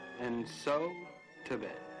 And so, to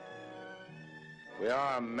bed. We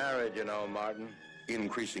are married, you know, Martin.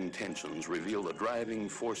 Increasing tensions reveal the driving,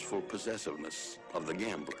 forceful possessiveness of the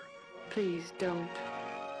gambler. Please don't.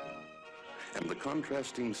 And the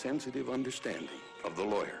contrasting, sensitive understanding of the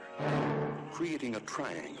lawyer, creating a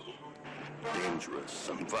triangle, dangerous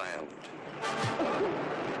and violent.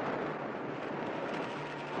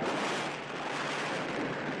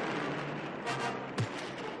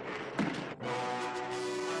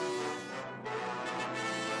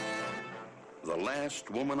 The last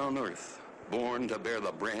woman on earth, born to bear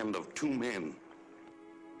the brand of two men.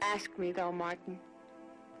 Ask me, though, Martin.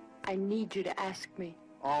 I need you to ask me.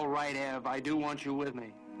 All right, Ev, I do want you with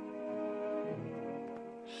me.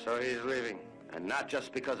 So he's leaving, and not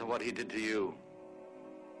just because of what he did to you.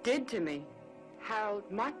 Did to me? Harold,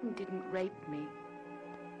 Martin didn't rape me.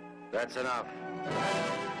 That's enough.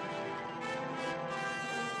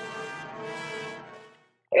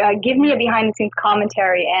 Give me a behind-the-scenes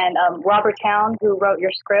commentary, and Robert Towne, who wrote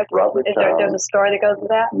your script. There's a story that goes with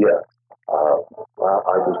that? Yes.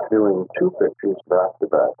 I was doing two pictures back to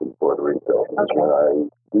back in Puerto Rico. Okay. When I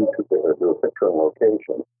do a picture on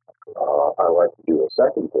location, I like to do a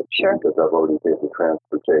second picture because I've already paid the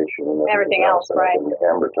transportation and everything else, right? And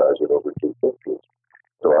amortize it over two pictures.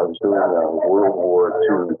 So I was doing a World War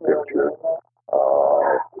II picture.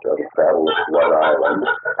 The Battle of Blood Island.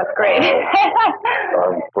 That's great.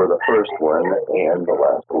 For the first one and The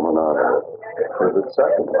Last Woman on Earth for the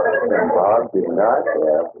second one. And Bob did not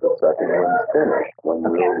have the second one finished when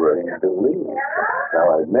we were ready to leave.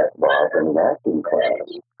 Now, I met Bob in an acting class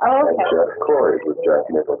at Jeff Corey's with Jack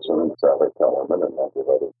Nicholson and Sally Kellerman and a number of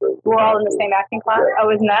other great. We're all in the same acting class? Yeah. Oh,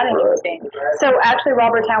 isn't that interesting? Right. So actually,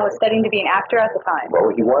 Robert Towne was studying to be an actor at the time? Well,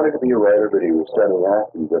 he wanted to be a writer, but he was studying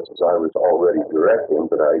acting just as I was already directing,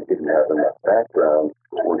 but I didn't have enough background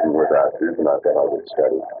working with actors, and I thought I would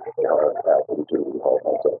study acting to help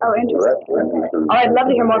myself. Oh, interesting. I'd love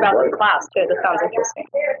to hear more about this class, too. This sounds interesting.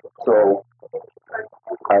 So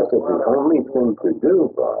I said, the only thing to do,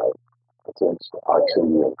 Bob, since I've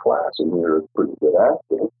seen you in class and you're a pretty good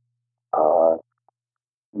actor,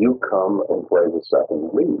 you come and play the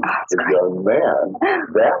second lead, the young man.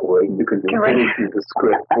 That way you can finish the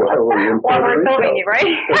script while we're filming you, right?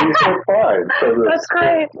 And you said, fine. So the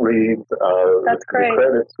script reads, the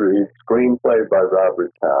credits read, screenplay by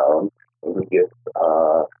Robert Towne, and we get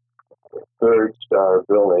third star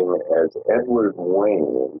billing as Edward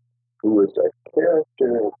Wayne, who was a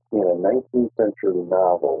character in a 19th century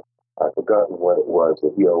novel. I've forgotten what it was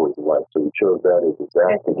that he always liked, so he chose that as his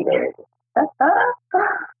acting character.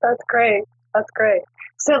 That's great. That's great.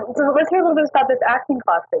 So let's hear a little bit about this acting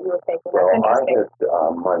class that you were taking. Well, I had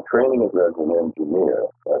my training is as an engineer,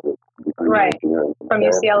 as a degree in engineering from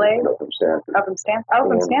UCLA. No, from Stanford. Oh, from Stanford. Oh,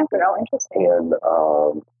 from Stanford. Oh, interesting. And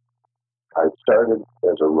I started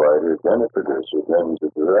as a writer, then a producer, then as a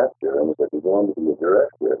director. And as I began to be a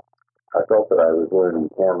director, I felt that I was learning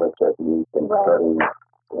camera technique and cutting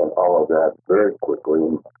and all of that very quickly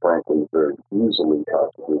and frankly very easily,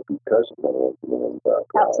 possibly because of my engineering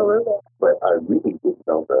background. Absolutely. But I really didn't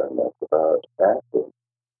know very much about acting.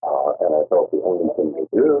 And I felt the only thing to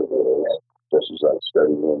do is, just as I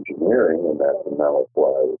studied engineering and that can now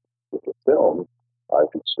apply with the film, I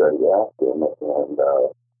could study acting. And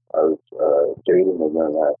I was dating a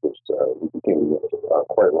young actress who became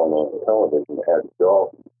quite well known on television, Abby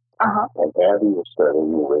Dalton. And Abby was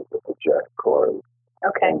studying with Jack Corey.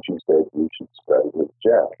 Okay. And she said, you should study with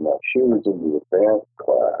Jeff. Now, she was in the advanced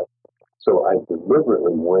class, so I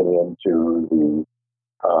deliberately went into the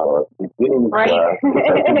beginning class.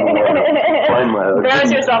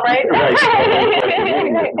 Embarrass yourself, right? With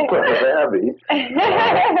Abby. And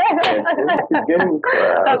in the beginning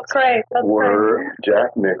class were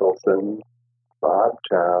Jack Nicholson, Bob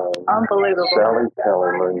Towne, Sally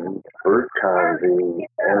Kellerman, Bert Convy,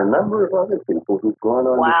 and a number of other people who've gone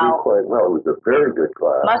on to do quite well. It was a very good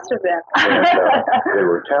class. Must have been. And, they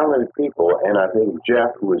were talented people, and I think Jeff,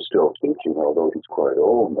 who is still teaching, although he's quite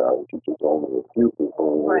old now, he teaches only a few people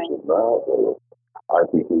and lives in Malibu. I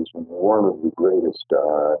think he's one of the greatest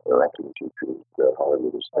acting teachers that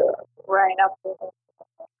Hollywood has had. Right, absolutely.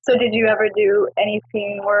 So did you ever do any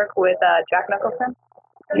scene work with Jack Nicholson?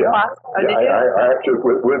 Yeah, class? Oh, did you? I actually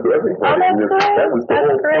with everybody. That was the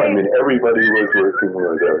whole point. I mean, everybody was working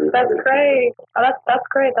with everybody. That's great. Oh, that's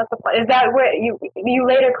great. That's a fun. Is that where you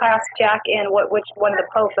later cast Jack in which one of the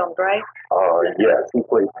Poe films, right? Yes, he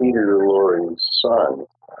played Peter Lorre's son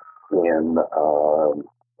in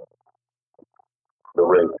The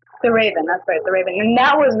Raven. The Raven, that's right, The Raven. And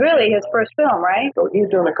that was really his first film, right? So he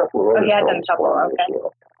had done a couple of other he had done films a couple, okay.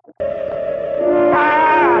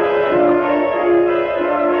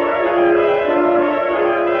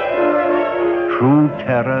 True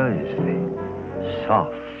terror is the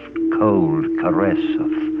soft, cold caress of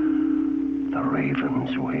the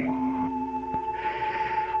raven's wing.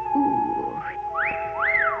 Ooh.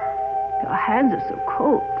 Your hands are so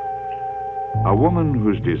cold. A woman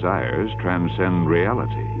whose desires transcend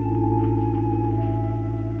reality.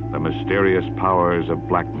 The mysterious powers of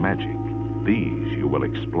black magic. These you will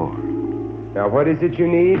explore. Now, what is it you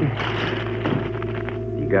need?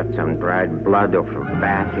 You got some dried blood or a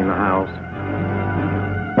bat in the house?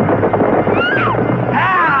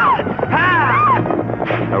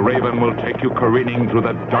 The Raven will take you careening through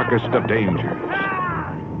the darkest of dangers,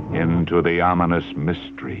 into the ominous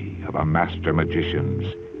mystery of a master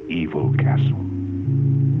magician's evil castle.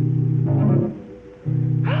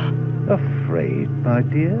 Afraid, my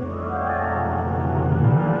dear?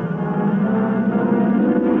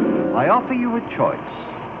 I offer you a choice.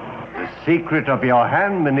 The secret of your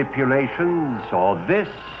hand manipulations, or this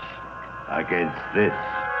against this.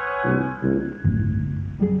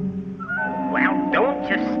 Well, don't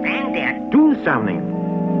just stand there. Do something.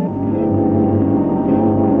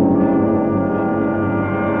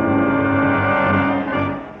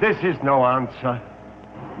 This is no answer.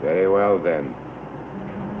 Very well, then.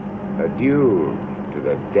 Adieu to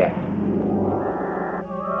the death.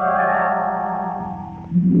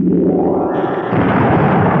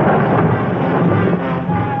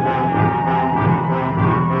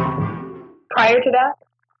 Prior to that?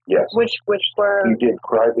 Yes. Which were... He did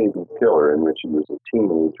Crybaby Killer, in which he was a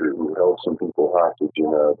teenager who held some people hostage in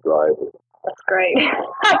a driveway. That's great.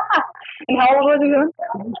 And how old was he then?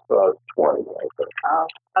 He was about 20, I think. Oh,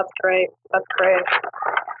 that's great. That's great.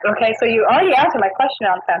 Okay, so you already answered my question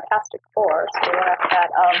on Fantastic Four, so we'll ask that.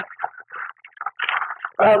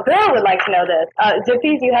 Bill would like to know this.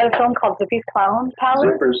 Zippy's, you had a film called Zippy's Clown Palace?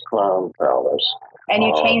 Zipper's Clown Palace. And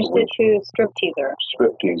you changed it to Stripteaser.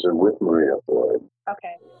 Stripteaser with Maria Floyd.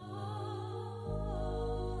 Okay.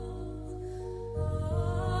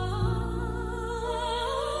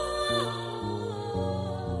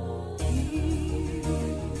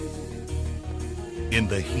 In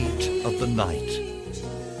the heat of the night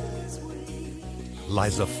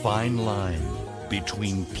lies a fine line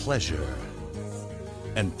between pleasure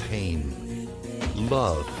and pain,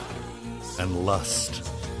 love and lust,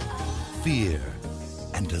 fear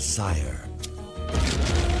and desire.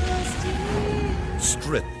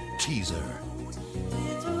 Strip Teaser.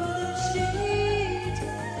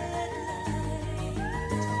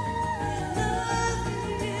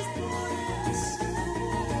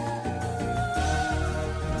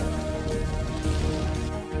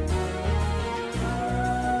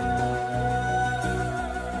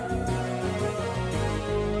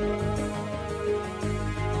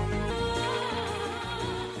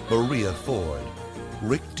 Maria Ford,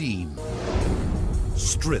 Rick Dean,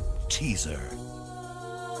 Strip Teaser.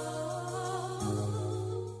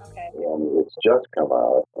 And it's just come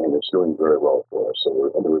out, and it's doing very well for us.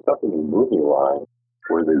 So there was something in Movie Line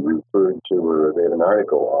where they referred to, or they had an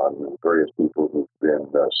article on various people who've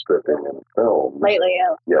been stripping in film. Lately,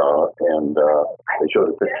 yeah. Yeah, and they showed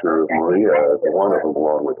a picture of Maria, one of them,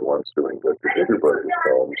 along with the ones doing the Bigger Brothers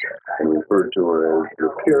films, and referred to her as the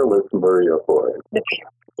peerless Maria Ford.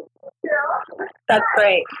 That's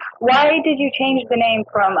great. Why did you change the name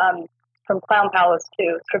from Clown Palace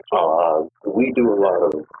to Striptease? We do a lot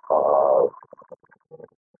of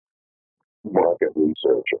market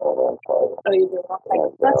research on our title. Oh, you do?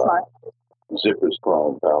 Okay. That's smart. Zipper's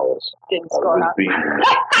Clown Palace. Didn't score was beaten.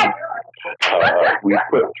 We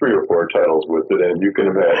put 3 or 4 titles with it, and you can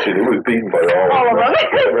imagine it was beaten by all of them.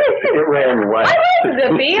 It ran west. I like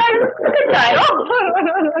Zippy. That's a good title.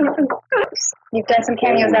 You've done some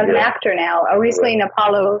cameos as an actor now. Recently in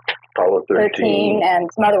Apollo 13 and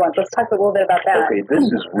some other ones. Let's talk a little bit about that. Okay, this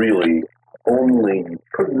is really only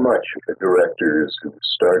pretty much the directors who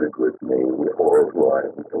started with me or who I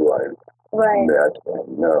met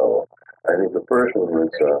and know. I think the first one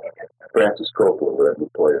was Francis Coppola let me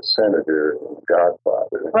play a senator in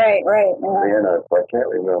Godfather. Right. And then I can't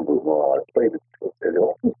remember them all. I played it. It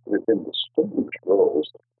all had been distinguished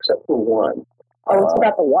roles, except for one. Oh, it's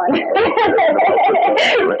about the one.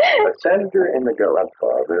 A senator in The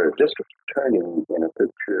Godfather, a district attorney in a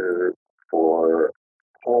picture for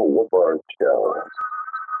Paul Bartel.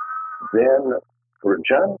 Then for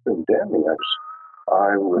Jonathan Demme,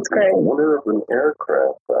 I was the owner of an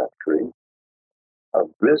aircraft factory, a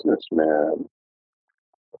businessman,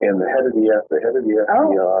 and the head of the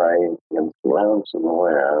FBI in Silence and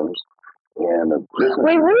Lambs, and a business.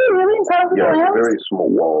 Wait, were you really in Silence and Lambs? Yes, very small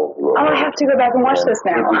wall. Oh, I have to go back and watch this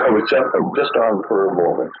now. I was just on for a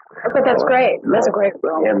moment. But that's great. That's a great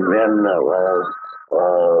film. And then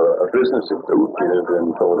a business executive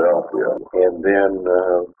in Philadelphia, and then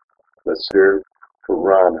the Sir for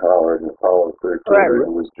Ron Howard and Apollo 13. Right.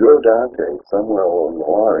 It was Joe Dante somewhere along the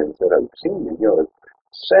line said, I've seen you,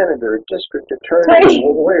 senator, district attorney,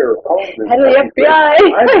 lawyer, head of the FBI.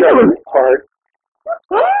 I've got a part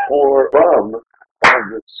for a bum on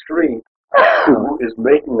the street who is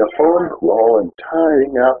making a phone call and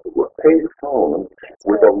tying up a paid phone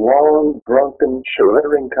with a long, drunken,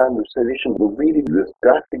 chittering conversation. The lady has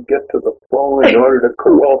got to get to the phone in order to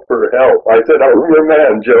call for help. I said, oh, your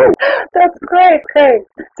man, Joe. That's great.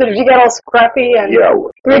 So did you get all scruffy and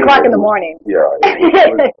 3 o'clock in the morning? Yeah.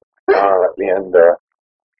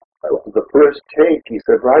 The first take, he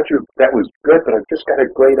said, Roger, that was good, but I've just got a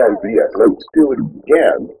great idea. Let's do it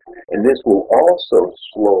again. And this will also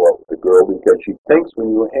slow up the girl because she thinks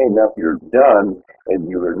when you hang up, you're done, and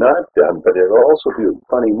you're not done. But it'll also be a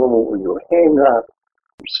funny moment when you hang up,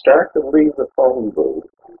 start to leave the phone booth,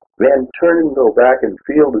 then turn and go back and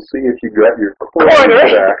feel to see if you got your quarter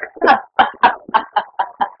back.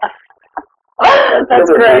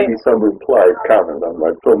 That's great. Maybe some implied comment on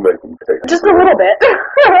my filmmaking technique. Just a little bit.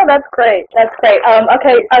 That's great.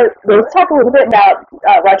 Okay, let's talk a little bit about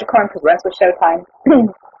Roger Corman Presents with Showtime.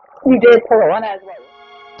 You did Piranha as well.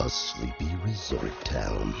 A sleepy resort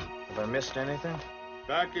town. Have I missed anything?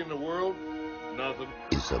 Back in the world, nothing.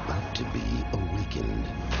 Is about to be awakened.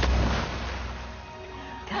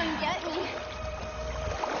 Come get me.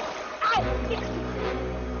 Ow!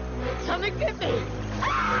 Something bit me.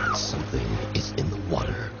 Something is in the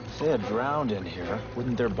water. If they had drowned in here,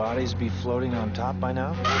 wouldn't their bodies be floating on top by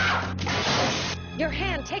now? Your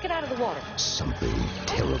hand, take it out of the water. Something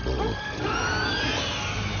terrible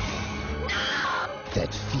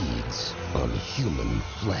that feeds on human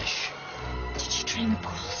flesh. Did you drain the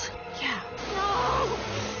pools? Yeah. No!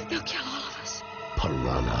 They'll kill all of us.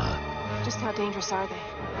 Piranha. Just how dangerous are they?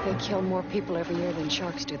 They kill more people every year than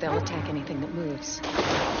sharks do. They'll attack anything that moves.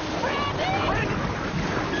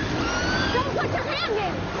 Don't put your hand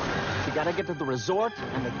in! We gotta get to the resort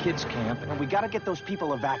and the kids' camp, and we gotta get those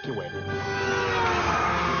people evacuated.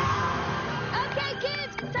 Okay,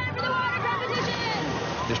 kids, time for the water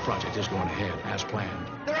competition! This project is going ahead as planned.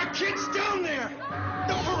 There are kids down there!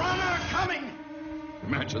 The piranha are coming!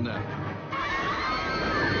 Imagine that.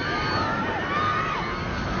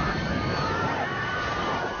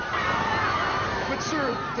 But,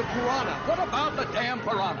 sir, the piranha. What about the damn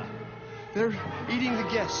piranha? They're eating the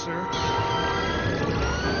guests, sir.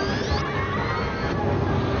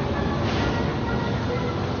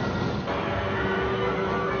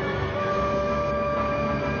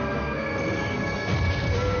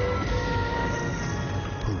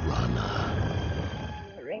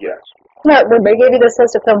 Yes. When they gave you this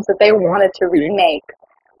list of films that they wanted to remake,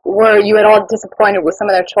 were you at all disappointed with some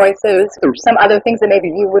of their choices, or some other things that maybe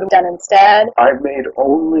you would have done instead? I made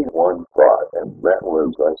only one thought, and that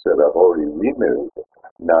was, I said, I've already remade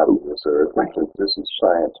Not of This Earth, and since this is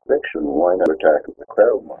science fiction, why not Attack of the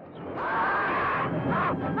Crowd Monster?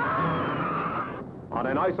 On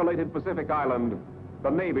an isolated Pacific island, the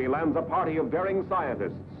Navy lands a party of daring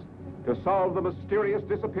scientists to solve the mysterious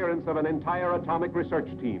disappearance of an entire atomic research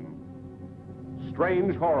team.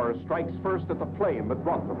 Strange horror strikes first at the plane that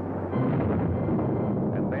brought them.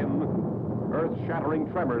 And then, earth-shattering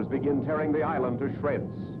tremors begin tearing the island to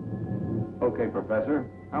shreds. Okay, Professor.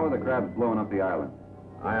 How are the crabs blowing up the island?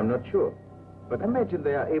 I am not sure. But imagine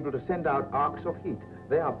they are able to send out arcs of heat.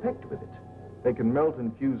 They are packed with it. They can melt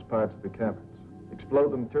and fuse parts of the caverns,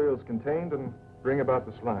 explode the materials contained, and bring about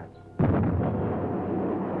the slides.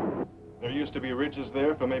 There used to be ridges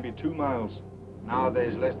there for maybe 2 miles. Now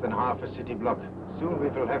there's less than half a city block. Soon we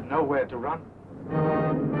will have nowhere to run.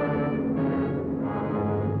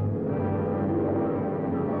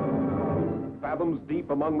 Fathoms deep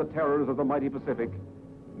among the terrors of the mighty Pacific,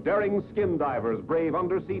 daring skin divers brave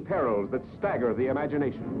undersea perils that stagger the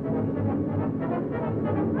imagination.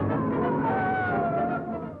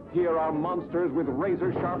 Here are monsters with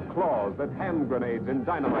razor-sharp claws that hand grenades and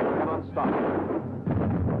dynamite cannot stop.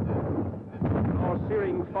 Nor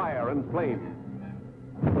searing fire and flame.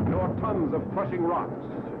 Nor tons of crushing rocks.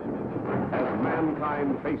 As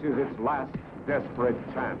mankind faces its last desperate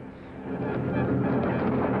chance.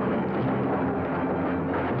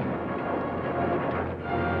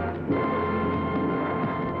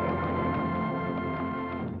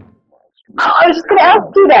 I was just going to ask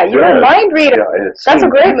you that. You're a mind reader. Yeah, That's a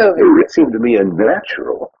great movie. It seemed to me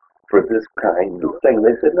unnatural for this kind of thing.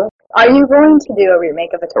 They said, no. Are you going to do a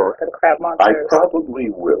remake of Attack of the Crab Monsters? I probably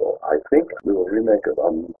will. I think we will remake it.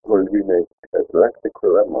 I'm going to remake Attack of the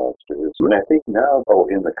Crab Monsters. And I think now,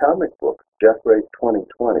 in the comic book, Death Race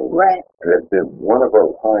 2020 has been one of our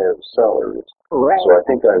highest sellers. Right. So I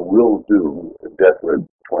think I will do Death Race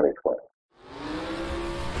 2020.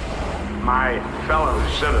 My fellow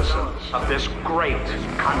citizens of this great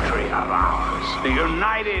country of ours, the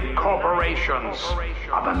United Corporations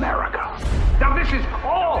of America. Now this is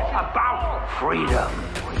all about freedom.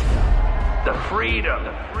 The freedom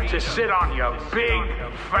to sit on your big,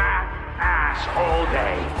 fat ass all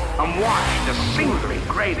day and watch the singly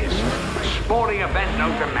greatest sporting event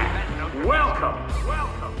known to man. Welcome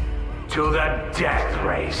to the Death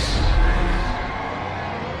Race.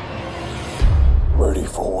 Ready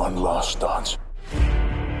for one last dance.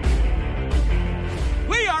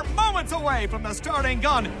 We are moments away from the starting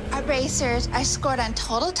gun. Our racers are scored on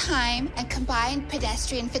total time and combined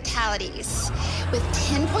pedestrian fatalities, with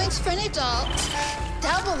 10 points for an adult,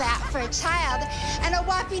 double that for a child, and a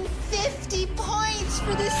whopping 50 points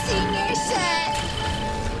for the senior set.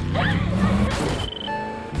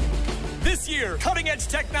 This year, cutting-edge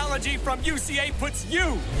technology from UCA puts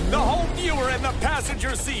you, the home viewer, in the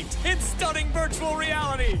passenger seat in stunning virtual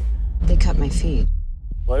reality. They cut my feet.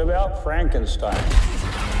 What about Frankenstein?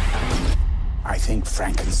 I think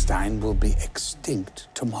Frankenstein will be extinct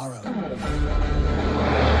tomorrow.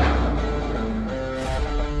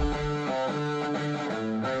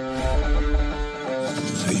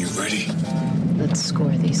 Are you ready? Let's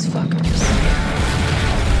score these fuckers.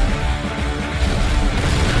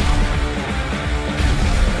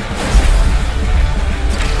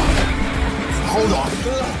 Hold on.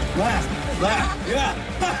 Laugh. Yeah.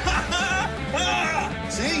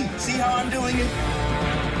 See how I'm doing it?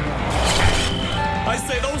 I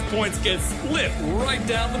say those points get split right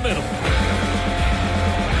down the middle.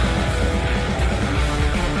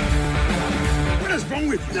 What is wrong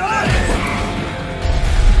with you? Oh,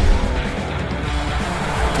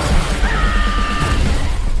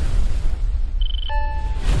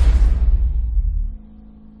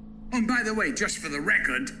 and by the way, just for the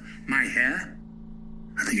record, my hair,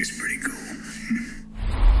 I think it's pretty cool.